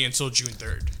registering with me until June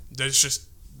 3rd. Let's just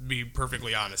be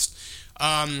perfectly honest.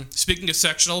 Speaking of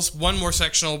sectionals, one more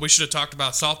sectional we should have talked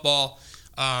about. Softball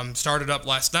started up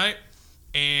last night.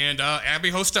 And Abby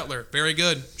Hostetler, very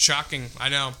good. Shocking, I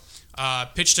know.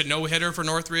 Pitched a no-hitter for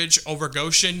Northridge over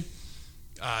Goshen.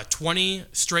 20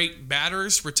 straight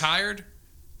batters retired.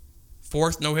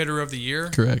 4th no-hitter of the year.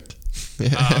 Correct. 2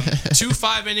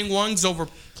 5-inning ones over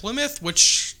Plymouth,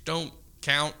 which don't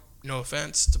count. No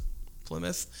offense to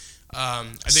Plymouth.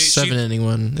 7-inning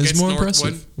one is more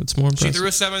impressive. It's more impressive. She threw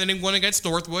a 7-inning one against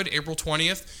Northwood, April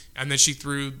 20th, and then she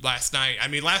threw last night. I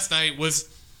mean, last night was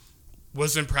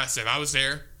impressive. I was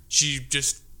there. She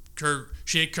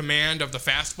had command of the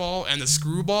fastball and the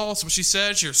screwball. That's what she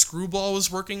said. Her screwball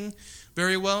was working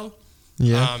very well.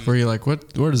 Yeah, where you're like, what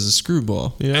is a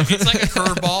screwball? Yeah, it's like a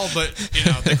curveball, but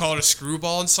they call it a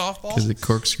screwball in softball because it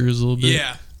corkscrews a little bit.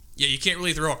 Yeah. You can't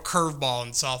really throw a curveball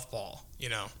in softball. Do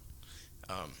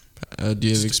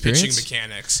you have experience? Pitching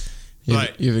mechanics. You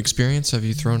have experience? Have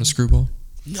you thrown a screwball?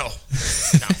 No.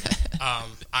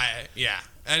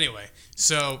 Anyway,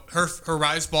 so her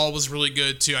rise ball was really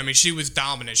good too. I mean, she was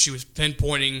dominant. She was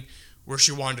pinpointing where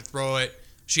she wanted to throw it.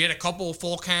 She had a couple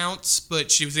full counts, but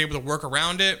she was able to work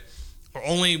around it. The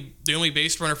only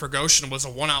base runner for Goshen was a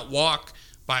 1-out walk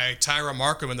by Tyra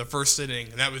Markham in the first inning,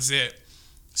 and that was it.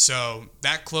 So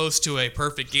that close to a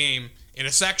perfect game in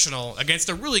a sectional against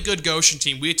a really good Goshen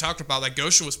team. We had talked about that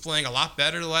Goshen was playing a lot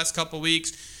better the last couple of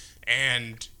weeks,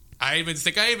 and I even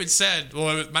said,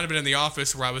 well, it might have been in the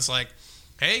office where I was like,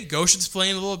 hey, Goshen's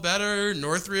playing a little better.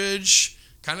 Northridge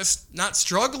kind of not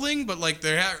struggling, but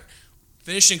they're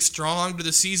finishing strong to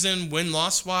the season,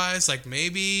 win-loss wise.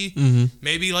 Maybe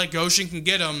Goshen can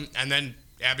get them. And then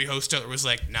Abby Hostetler was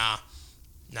like, nah,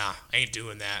 I ain't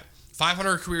doing that.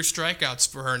 500 career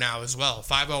strikeouts for her now as well.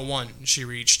 501 she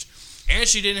reached. And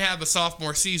she didn't have a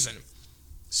sophomore season.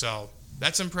 So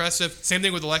that's impressive. Same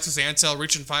thing with Alexis Ansell,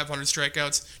 reaching 500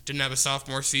 strikeouts. Didn't have a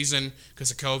sophomore season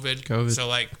because of COVID.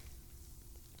 So,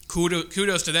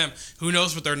 kudos to them. Who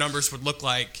knows what their numbers would look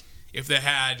like if they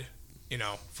had,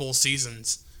 full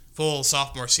full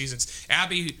sophomore seasons.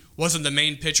 Abby wasn't the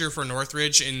main pitcher for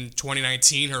Northridge in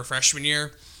 2019, her freshman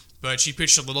year, but she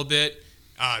pitched a little bit.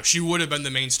 She would have been the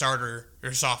main starter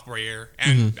her sophomore year,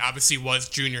 and obviously was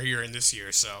junior year and this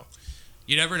year. So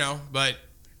you never know, but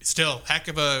still, heck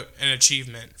of an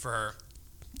achievement for her.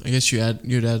 I guess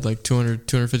you'd add like 200,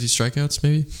 250 strikeouts,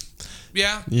 maybe.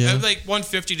 Yeah. Like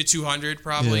 150 to 200,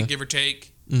 probably, give or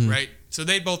take. Right. So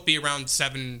they'd both be around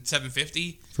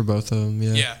 750 for both of them.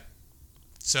 Yeah. Yeah.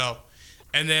 So,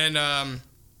 and then,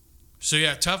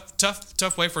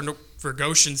 tough way for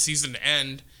Goshen season to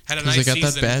end. Had a nice season. They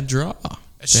got that bad draw.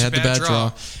 They had the bad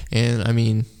draw. And, I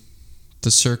mean, the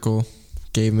Circle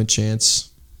gave them a chance.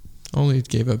 Only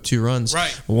gave up 2 runs.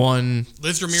 Right. One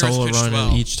Liz Ramirez solo pitched run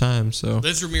well. each time. So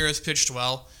Liz Ramirez pitched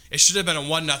well. It should have been a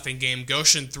 1-0 game.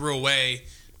 Goshen threw away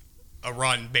a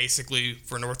run, basically,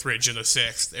 for Northridge in the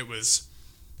 6th. It was,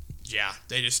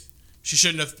 she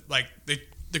shouldn't have,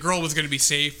 the girl was going to be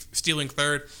safe, stealing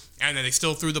third, and then they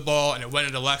still threw the ball, and it went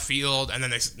into left field, and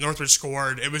then Northridge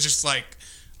scored. It was just like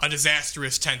a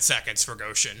disastrous 10 seconds for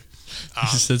Goshen.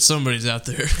 She said somebody's out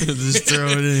there. Just throw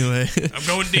it anyway. I'm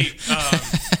going deep.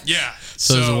 Yeah.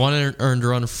 So there's a 1 earned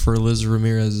run for Liz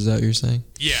Ramirez. Is that what you're saying?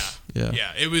 Yeah.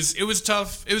 It was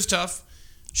tough. It was tough.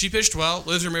 She pitched well.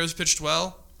 Liz Ramirez pitched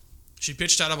well. She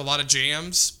pitched out of a lot of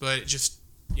jams, but just,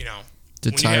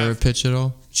 Did Tyra pitch at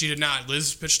all? She did not.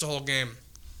 Liz pitched the whole game.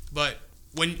 But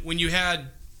when you got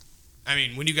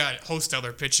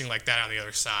Hosteller pitching like that on the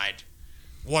other side,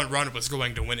 1 run was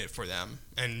going to win it for them.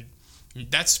 And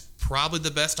that's probably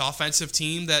the best offensive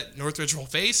team that Northridge will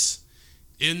face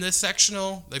in this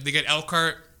sectional. Like, they get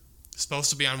Elkhart,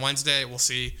 supposed to be on Wednesday. We'll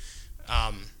see.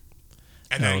 And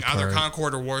then either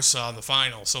Concord or Warsaw in the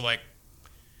final. So,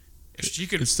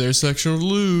 it's their sectional to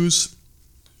lose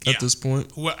at this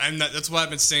point. And that's what I've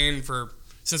been saying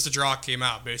since the draw came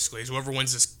out, basically. Is whoever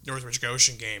wins this Northridge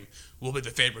Goshen game will be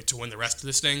the favorite to win the rest of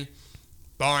this thing.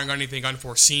 Barring anything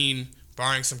unforeseen,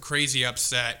 barring some crazy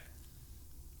upset,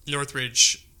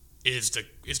 Northridge is the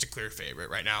clear favorite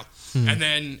right now. And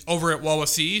then over at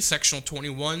Wawasee, sectional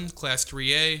 21, class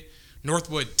 3A,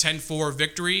 Northwood 10-4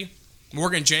 victory.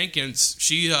 Morgan Jenkins,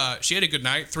 she had a good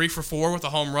night, 3 for 4 with a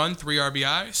home run, 3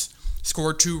 RBIs,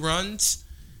 scored 2 runs.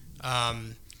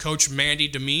 Coach Mandy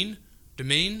Demeen,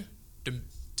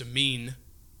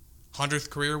 100th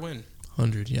career win.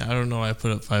 100, yeah. I don't know why I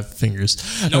put up 5 fingers.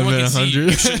 No one can see you.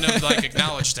 You shouldn't have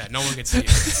acknowledged that. No one can see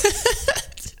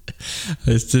it.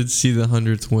 I did see the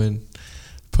 100th win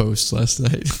post last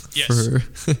night. Yes. For her.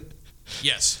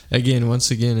 Yes.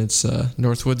 Once again, it's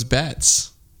Northwood's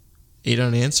bats. 8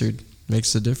 unanswered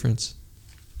makes the difference.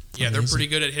 Yeah, they're pretty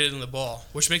good at hitting the ball,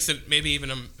 which makes it maybe even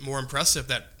more impressive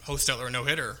that Hosteller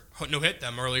no-hit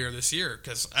them earlier this year,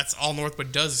 because that's all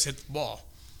Northwood does is hit the ball.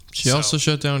 She also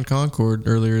shut down Concord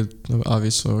earlier,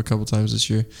 obviously, a couple times this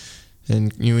year.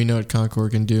 And we know what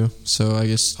Concord can do. So I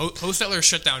guess Hosteller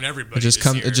shut down everybody. It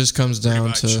just comes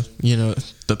down to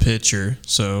the pitcher.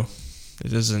 So it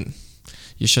doesn't.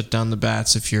 You shut down the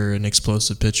bats if you're an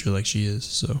explosive pitcher like she is.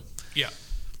 So yeah,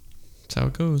 that's how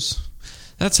it goes.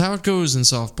 That's how it goes in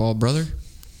softball, brother.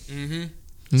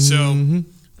 Mm-hmm. So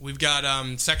we've got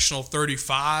sectional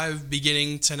 35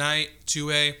 beginning tonight.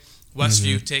 2A.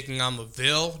 Westview taking on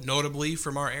LaVille, notably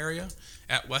from our area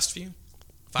at Westview.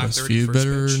 5:30 Westview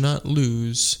better pitch. Not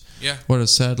lose. Yeah. What a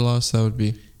sad loss that would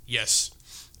be. Yes.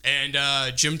 And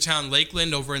Jimtown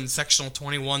Lakeland over in sectional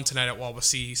 21 tonight at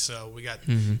Wawasee. So we got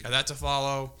that to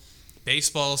follow.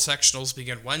 Baseball sectionals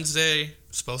begin Wednesday.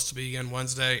 Supposed to begin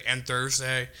Wednesday and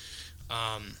Thursday.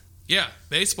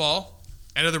 Baseball.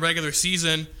 End of the regular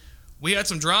season. We had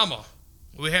some drama.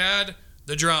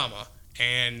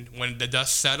 And when the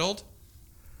dust settled,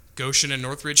 Goshen and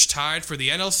Northridge tied for the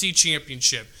NLC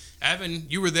championship. Evan,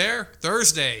 you were there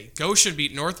Thursday. Goshen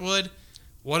beat Northwood.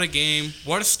 What a game.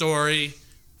 What a story.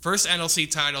 First NLC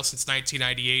title since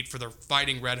 1998 for the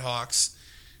Fighting Redhawks.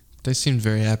 They seemed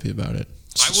very happy about it.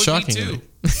 I would be too.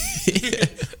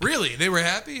 Really? They were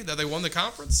happy that they won the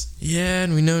conference? Yeah,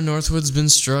 and we know Northwood's been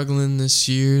struggling this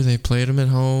year. They played them at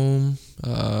home.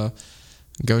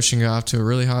 Goshen got off to a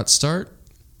really hot start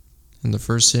in the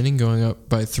first inning, going up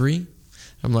by 3.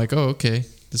 I'm like, oh, okay.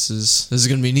 This is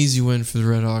going to be an easy win for the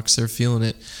Redhawks. They're feeling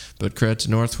it. But credit to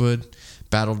Northwood.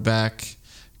 Battled back.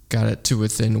 Got it to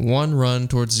within 1 run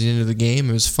towards the end of the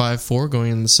game. It was 5-4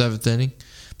 going in the 7th inning.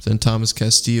 But then Thomas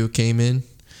Castillo came in.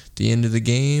 The end of the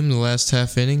game, the last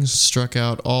half inning, struck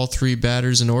out all 3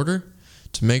 batters in order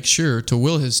to make sure to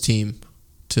will his team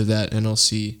to that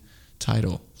NLC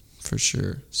title for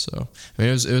sure. So I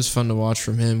mean, it was fun to watch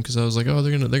from him because I was like, oh,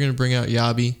 they're gonna bring out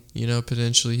Yabi,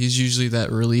 potentially. He's usually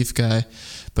that relief guy,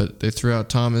 but they threw out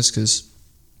Thomas because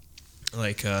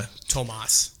Like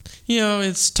Tomas.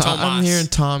 It's Tomas. I'm hearing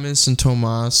Thomas and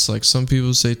Tomas. Like some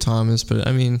people say Thomas, but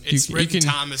I mean, It's you written can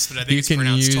Thomas, but I think it's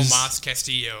pronounced Tomas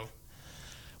Castillo.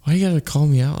 Why you gotta call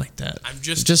me out like that? I'm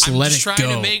just let it trying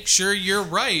go. to make sure you're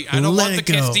right. I don't want the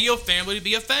Castillo family to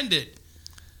be offended.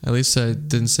 At least I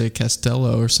didn't say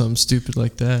Castello or something stupid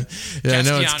like that. Yeah, I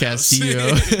know it's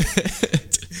Castillo.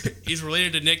 He's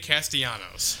related to Nick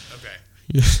Castellanos.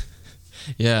 Okay.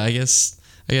 Yeah, I guess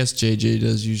JJ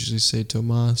does usually say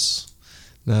Tomas.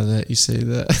 Now that you say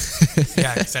that.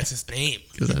 Yeah, because that's his name.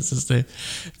 Because that's his name.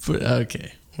 But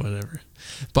okay, whatever.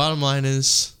 Bottom line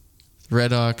is,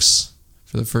 Red Hawks,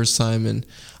 for the first time in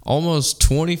almost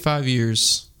 25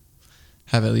 years,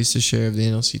 have at least a share of the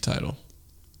NLC title.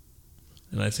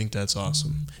 And I think that's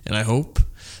awesome. And I hope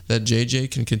that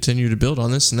JJ can continue to build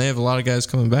on this. And they have a lot of guys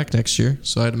coming back next year,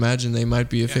 so I'd imagine they might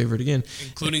be a favorite again.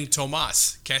 Including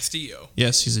Tomas Castillo.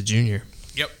 Yes, he's a junior.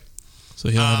 Yep. So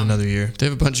he'll have another year. They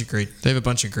have a bunch of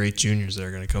great juniors that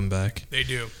are going to come back. They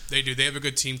do. They have a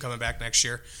good team coming back next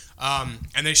year.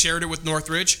 And they shared it with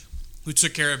Northridge, who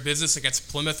took care of business against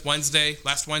Plymouth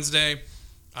last Wednesday.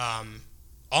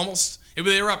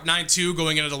 They were up 9-2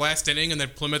 going into the last inning, and then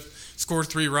Plymouth scored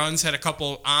 3 runs, had a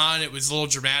couple on. It was a little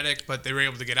dramatic, but they were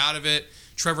able to get out of it.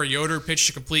 Trevor Yoder pitched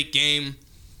a complete game,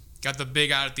 got the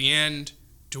big out at the end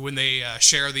to win the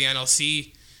share the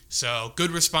NLC. So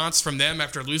good response from them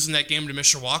after losing that game to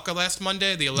Mishawaka last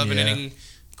Monday, the 11-inning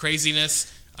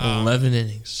craziness. 11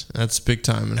 innings. That's big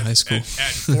time in high school. At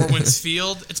Four Winds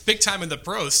Field. It's big time in the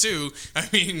pros, too. I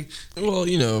mean... Well,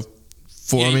 you're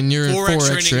in 4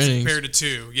 extra innings compared to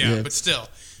 2. Yeah, but still.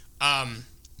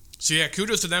 So,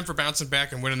 kudos to them for bouncing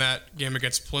back and winning that game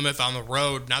against Plymouth on the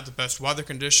road. Not the best weather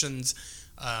conditions.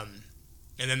 And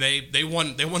then they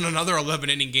won another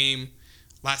 11-inning game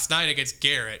last night against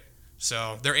Garrett.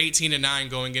 So, they're 18-9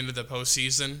 going into the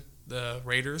postseason, the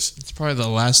Raiders. It's probably the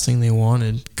last thing they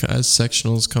wanted as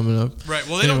sectionals coming up. Right.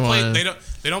 Well, they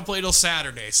don't play till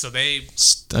Saturday, so they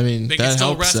can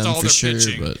still rest all their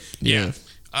pitching. But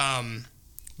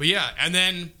But yeah, and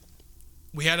then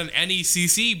we had an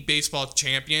NECC baseball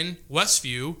champion,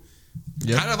 Westview,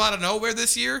 kind of out of nowhere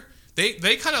this year.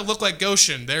 They kind of look like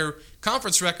Goshen. Their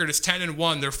conference record is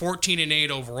 10-1. They're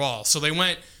 14-8 overall. So they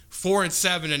went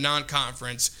 4-7 in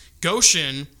non-conference.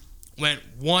 Goshen went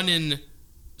 1-7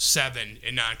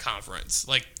 in non-conference.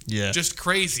 Just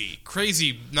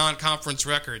crazy non-conference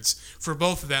records for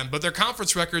both of them. But their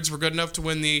conference records were good enough to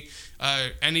win the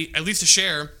at least a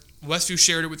share. Westview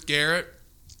shared it with Garrett.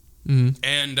 Mm-hmm.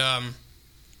 And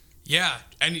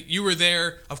and you were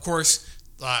there, of course,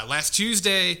 last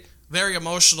Tuesday. Very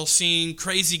emotional scene,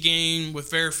 crazy game with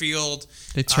Fairfield.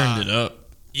 They turned it up.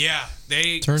 Yeah,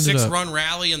 they turned 6-run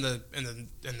rally in the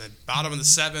bottom of the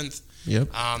 7th. Yep.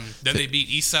 Then they beat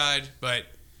Eastside. But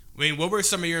I mean, what were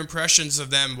some of your impressions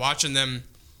of them watching them,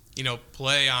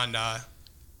 play on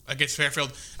against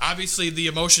Fairfield? Obviously, the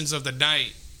emotions of the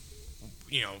night,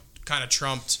 kind of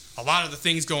trumped a lot of the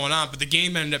things going on, but the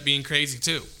game ended up being crazy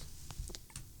too.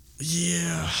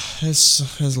 Yeah,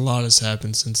 a lot has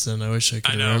happened since then. I wish I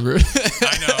could remember.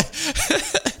 I know.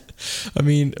 I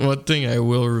mean, one thing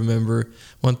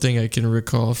I can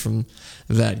recall from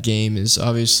that game is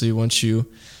obviously once you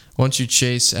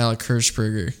chase Alec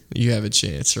Hirschberger, you have a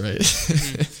chance, right?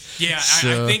 Mm-hmm. Yeah,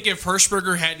 I think if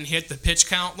Hirschberger hadn't hit the pitch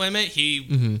count limit,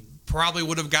 he probably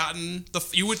would have gotten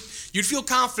you'd feel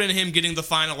confident in him getting the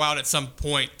final out at some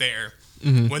point there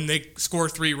when they score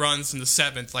 3 runs in the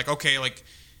 7th.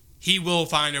 He will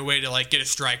find a way to get a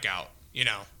strikeout,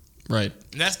 Right.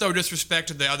 And that's no disrespect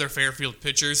to the other Fairfield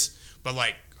pitchers, but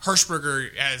Hirschberger,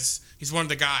 he's one of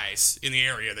the guys in the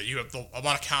area that you have a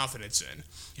lot of confidence in.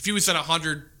 If he was at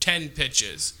 110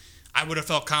 pitches, I would have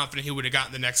felt confident he would have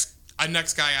gotten the next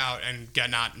guy out and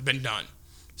been done.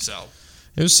 So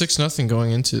it was 6-0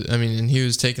 going into. And he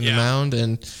was taking the mound,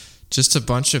 and just a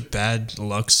bunch of bad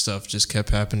luck stuff just kept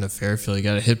happening to Fairfield. You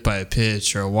got hit by a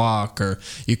pitch or a walk, or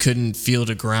you couldn't field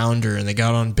a grounder, and they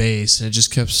got on base, and it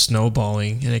just kept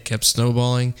snowballing, and it kept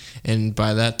snowballing. And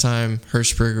by that time,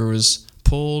 Hirschberger was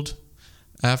pulled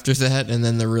after that, and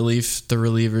then the relievers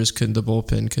the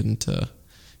bullpen couldn't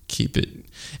keep it.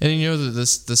 And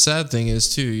the sad thing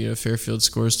is too, Fairfield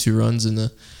scores 2 runs in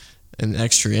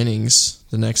extra innings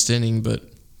the next inning, but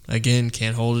again,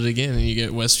 can't hold it again, and you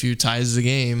get Westview ties the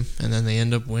game, and then they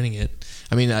end up winning it.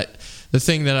 The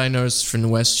thing that I noticed from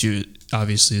Westview,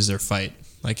 obviously, is their fight.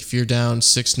 If you're down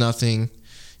 6-0,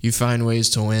 you find ways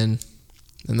to win,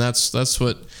 and that's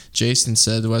what Jason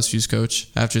said, the Westview's coach,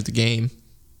 after the game.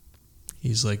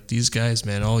 He's like, these guys,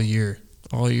 man, all year,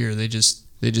 they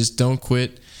just don't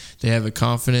quit. They have a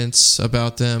confidence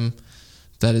about them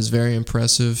that is very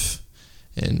impressive,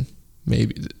 and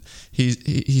maybe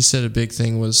he said a big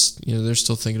thing was, they're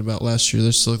still thinking about last year.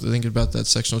 They're still thinking about that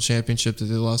sectional championship that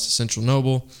they lost to Central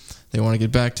Noble. They want to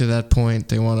get back to that point.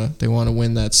 They want to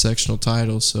win that sectional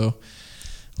title. So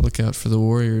look out for the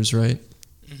Warriors, right?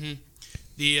 Mm-hmm.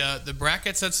 The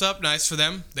bracket sets up nice for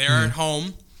them. They are at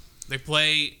home. They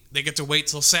get to wait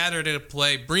till Saturday to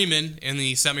play Bremen in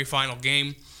the semifinal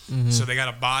game. So they got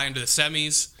to bye into the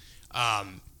semis.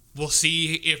 We'll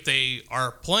see if they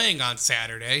are playing on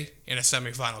Saturday in a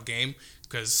semifinal game,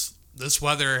 because this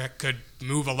weather could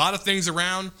move a lot of things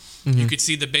around. You could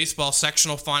see the baseball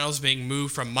sectional finals being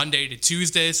moved from Monday to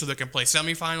Tuesday so they can play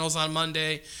semifinals on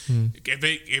Monday.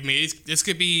 This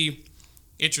could be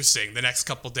interesting the next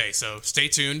couple days. So stay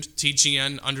tuned.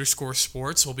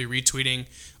 TGN_sports. We'll be retweeting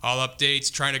all updates,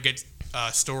 trying to get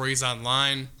stories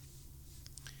online.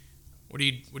 What are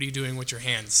you doing with your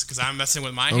hands? Because I'm messing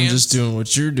with my hands. I'm just doing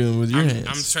what you're doing with your hands.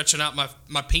 I'm stretching out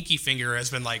my pinky finger has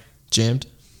been like jammed.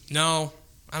 No,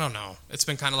 I don't know. It's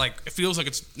been kind of like, it feels like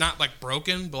it's not like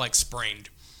broken, but like sprained.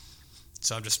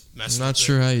 So I'm just messing. I'm not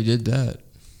sure how you did that.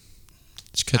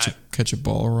 Did you catch a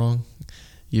ball wrong?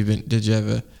 Did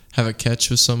you have a catch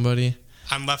with somebody?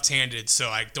 I'm left-handed, so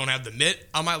I don't have the mitt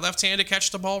on my left hand to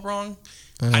catch the ball wrong.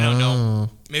 I don't know.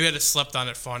 Maybe I just slept on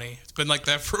it funny. It's been like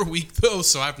that for a week, though,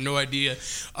 so I have no idea.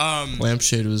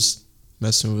 Lampshade was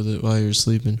messing with it while you were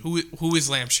sleeping. Who is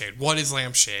Lampshade? What is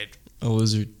Lampshade? A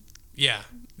lizard. Yeah.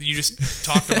 You just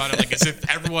talked about it like as if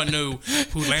everyone knew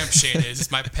who Lampshade is.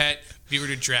 It's my pet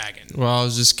bearded dragon. Well, I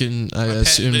was just kidding. I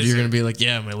assumed you were going to be like,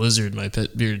 yeah, my lizard, my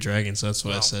pet bearded dragon, so that's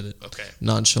why I said it. Okay.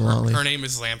 Nonchalantly. Her name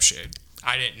is Lampshade.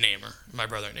 I didn't name her. My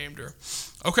brother named her.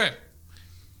 Okay.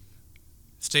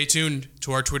 Stay tuned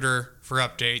to our Twitter for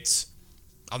updates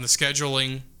on the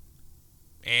scheduling.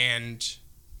 And,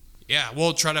 yeah,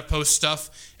 we'll try to post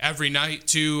stuff every night,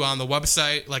 too, on the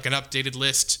website, like an updated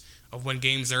list of when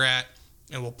games are at.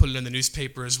 And we'll put it in the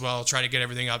newspaper as well, try to get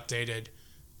everything updated.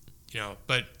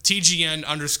 But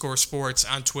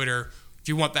TGN_sports on Twitter. If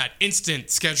you want that instant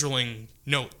scheduling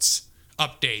notes,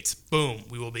 updates, boom,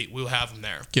 we'll have them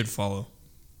there. Give it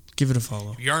a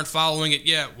follow. If you aren't following it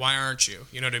yet, why aren't you?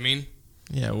 You know what I mean?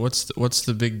 Yeah, what's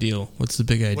the big deal? What's the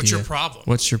big idea? What's your problem?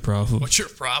 What's your problem? What's your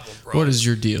problem, bro? What is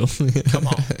your deal? Come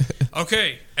on.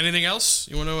 Okay, anything else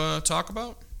you want to talk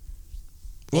about?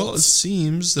 Well, Bolts? It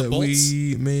seems that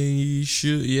we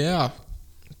should. Yeah.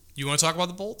 You want to talk about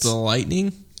the Bolts? The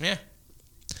Lightning? Yeah.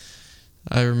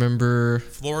 I remember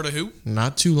Florida who?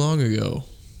 Not too long ago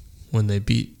when they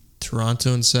beat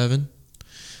Toronto in 7.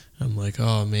 I'm like,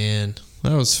 oh man,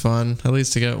 that was fun. At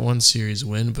least they got one series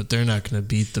win, but they're not going to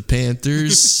beat the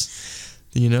Panthers.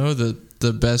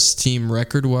 The best team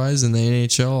record-wise in the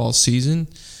NHL all season.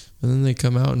 And then they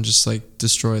come out and just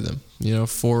destroy them.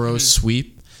 4-0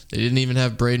 sweep. They didn't even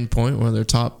have Braden Point, one of their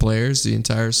top players, the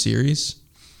entire series.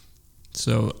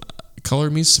 So, color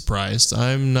me surprised.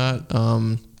 I'm not.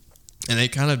 And they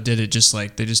kind of did it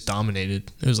they just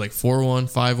dominated. It was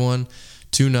 4-1, 5-1,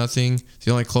 2-0.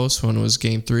 The only close one was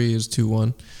Game 3. It was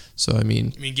 2-1. So, I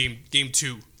mean game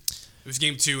 2. It was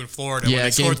Game 2 in Florida. Yeah,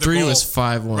 Game 3 was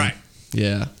 5-1. Right.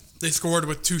 Yeah. They scored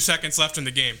with 2 seconds left in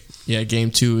the game. Yeah, Game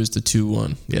 2 is the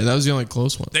 2-1. Yeah, that was the only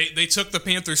close one. They took the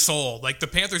Panthers' soul. The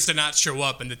Panthers did not show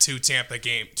up in the 2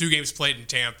 games played in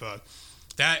Tampa.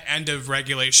 That end of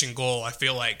regulation goal, I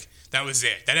feel like that was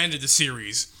it. That ended the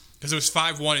series because it was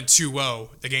 5-1 and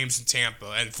 2-0, the games in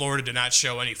Tampa, and Florida did not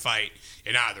show any fight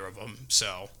in either of them.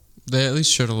 So they at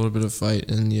least showed a little bit of fight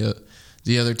in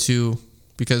the other two.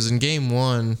 Because in Game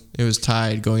 1, it was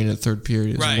tied going into the third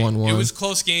period. It was 1-1. It was a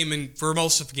close game for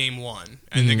most of Game 1.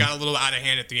 And they got a little out of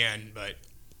hand at the end. But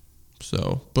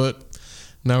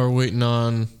now we're waiting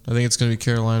on, I think it's going to be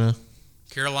Carolina.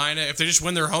 Carolina, if they just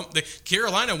win their home...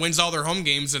 Carolina wins all their home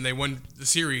games and they win the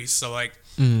series. So,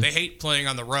 they hate playing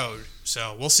on the road.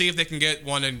 So, we'll see if they can get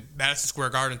one in Madison Square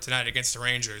Garden tonight against the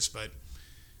Rangers. But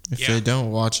if they don't,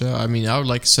 watch out. I mean, I would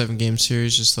like a 7-game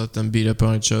series. Just let them beat up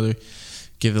on each other.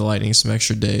 Give the Lightning some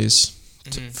extra days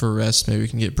for rest. Maybe we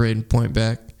can get Braden Point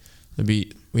back. We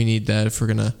need that if we're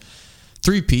going to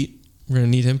three-peat. We're going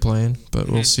to need him playing, but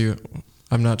we'll see.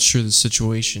 I'm not sure the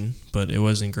situation, but it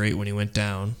wasn't great when he went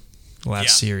down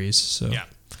last series. So. Yeah.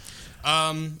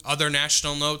 Other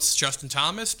national notes, Justin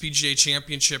Thomas, PGA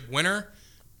Championship winner.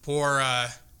 Poor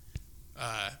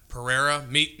Pereira,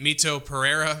 Mito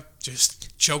Pereira,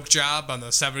 just choke job on the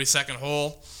 72nd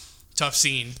hole. Tough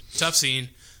scene.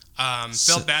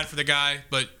 Felt bad for the guy,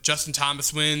 but Justin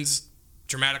Thomas wins.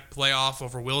 Dramatic playoff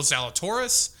over Will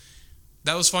Zalatoris.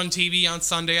 That was fun TV on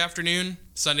Sunday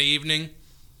evening.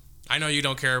 I know you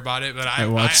don't care about it, but I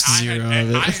watched zero of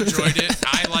it. I enjoyed it.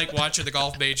 I like watching the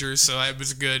golf majors, so it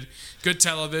was good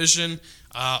television.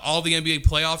 All the NBA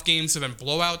playoff games have been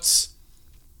blowouts.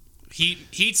 Heat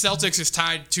Celtics is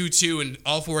tied 2-2, and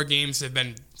all 4 games have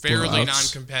been fairly Blowouts.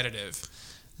 non-competitive.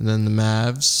 And then the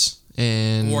Mavs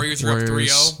and Warriors are up 3-0, going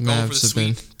for the Mavs have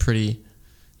been sweep. pretty,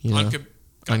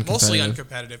 Mostly uncompetitive.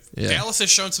 uncompetitive. Yeah. Dallas has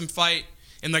shown some fight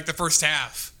in like the first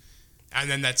half, and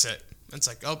then that's it. It's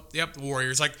like, oh, yep, the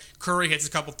Warriors. Like Curry hits a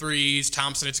couple threes,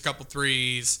 Thompson hits a couple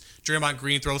threes, Draymond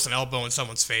Green throws an elbow in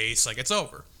someone's face. Like it's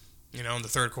over, in the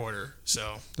third quarter.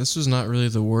 So This was not really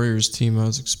the Warriors team I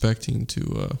was expecting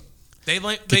to they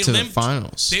get to the limped.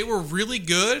 finals. They were really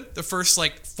good the first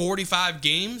 45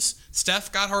 games.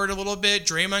 Steph got hurt a little bit.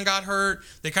 Draymond got hurt.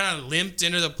 They kind of limped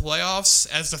into the playoffs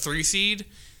as the 3 seed.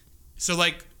 So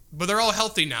but they're all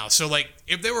healthy now. So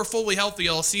if they were fully healthy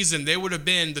all season, they would have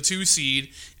been the 2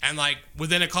 seed and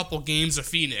within a couple games of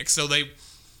Phoenix. So they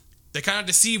kind of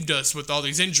deceived us with all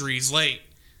these injuries late.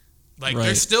 They're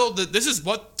Right. still this is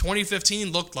what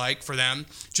 2015 looked like for them.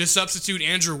 Just substitute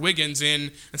Andrew Wiggins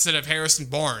in instead of Harrison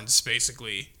Barnes,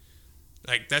 basically.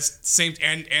 That's the same,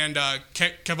 and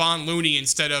Kevon Looney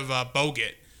instead of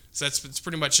Bogut. So it's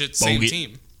pretty much it. Same Bogut.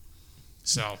 team.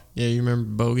 So Yeah, you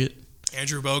remember Bogut?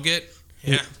 Andrew Bogut,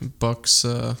 yeah, Bucks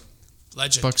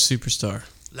legend, Bucks superstar.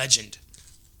 legend,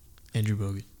 Andrew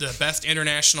Bogut. the best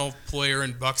international player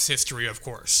in Bucks history, of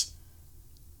course.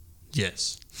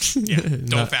 Yes. Yeah, don't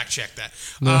Not- fact check that.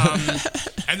 No.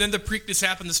 And then the Preakness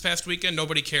happened this past weekend.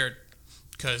 Nobody cared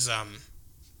because,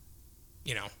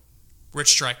 Rich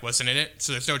Strike wasn't in it,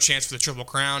 so there's no chance for the Triple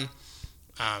Crown.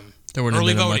 There wouldn't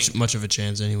Early have been voting. much of a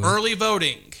chance anyway. Early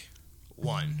voting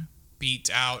won, beat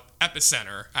out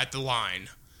Epicenter at the line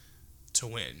to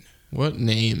win. What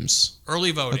names?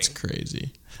 Early voting. That's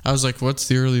crazy. I was like, what's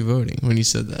the early voting when you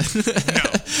said that?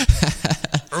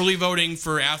 No. Early voting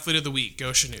for Athlete of the Week,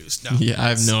 Goshen News. No. Yeah, I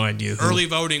have no idea. Early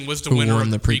voting was the who winner won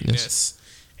of the the Preakness. Preakness,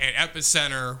 and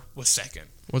Epicenter was second.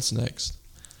 What's next?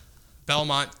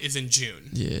 Belmont is in June.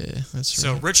 Yeah, that's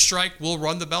So right. Rich Strike will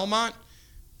run the Belmont.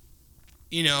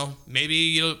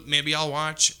 Maybe I'll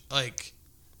watch.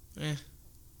 Yeah.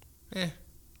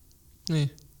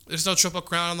 There's no Triple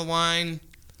Crown on the line.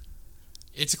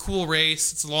 It's a cool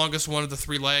race. It's the longest one of the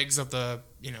 3 legs of the,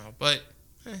 but.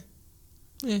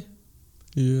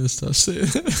 Yeah, stop saying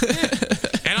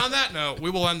that. And on that note, we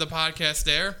will end the podcast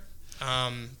there.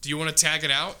 Do you want to tag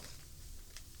it out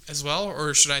as well,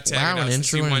 or should I tag it Wow, out an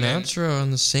since you intro and went an in? outro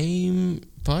on the same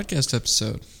podcast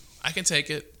episode. I can take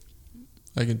it.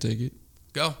 I can take it.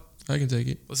 Go. I can take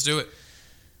it. Let's do it.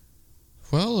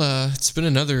 Well, it's been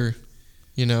another,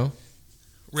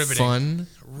 Riveting. fun,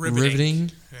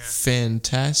 riveting, Yeah.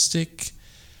 fantastic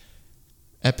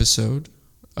episode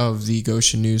of the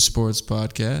Goshen News Sports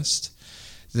Podcast.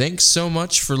 Thanks so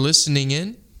much for listening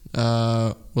in.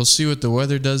 We'll see what the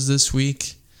weather does this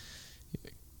week.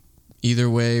 Either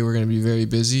way, we're going to be very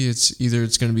busy. It's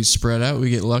going to be spread out, we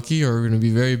get lucky, or we're going to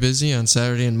be very busy on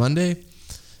Saturday and Monday.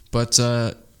 But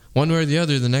one way or the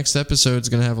other, the next episode is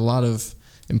going to have a lot of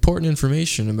important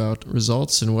information about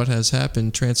results and what has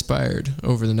transpired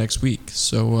over the next week.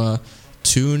 So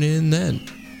tune in then.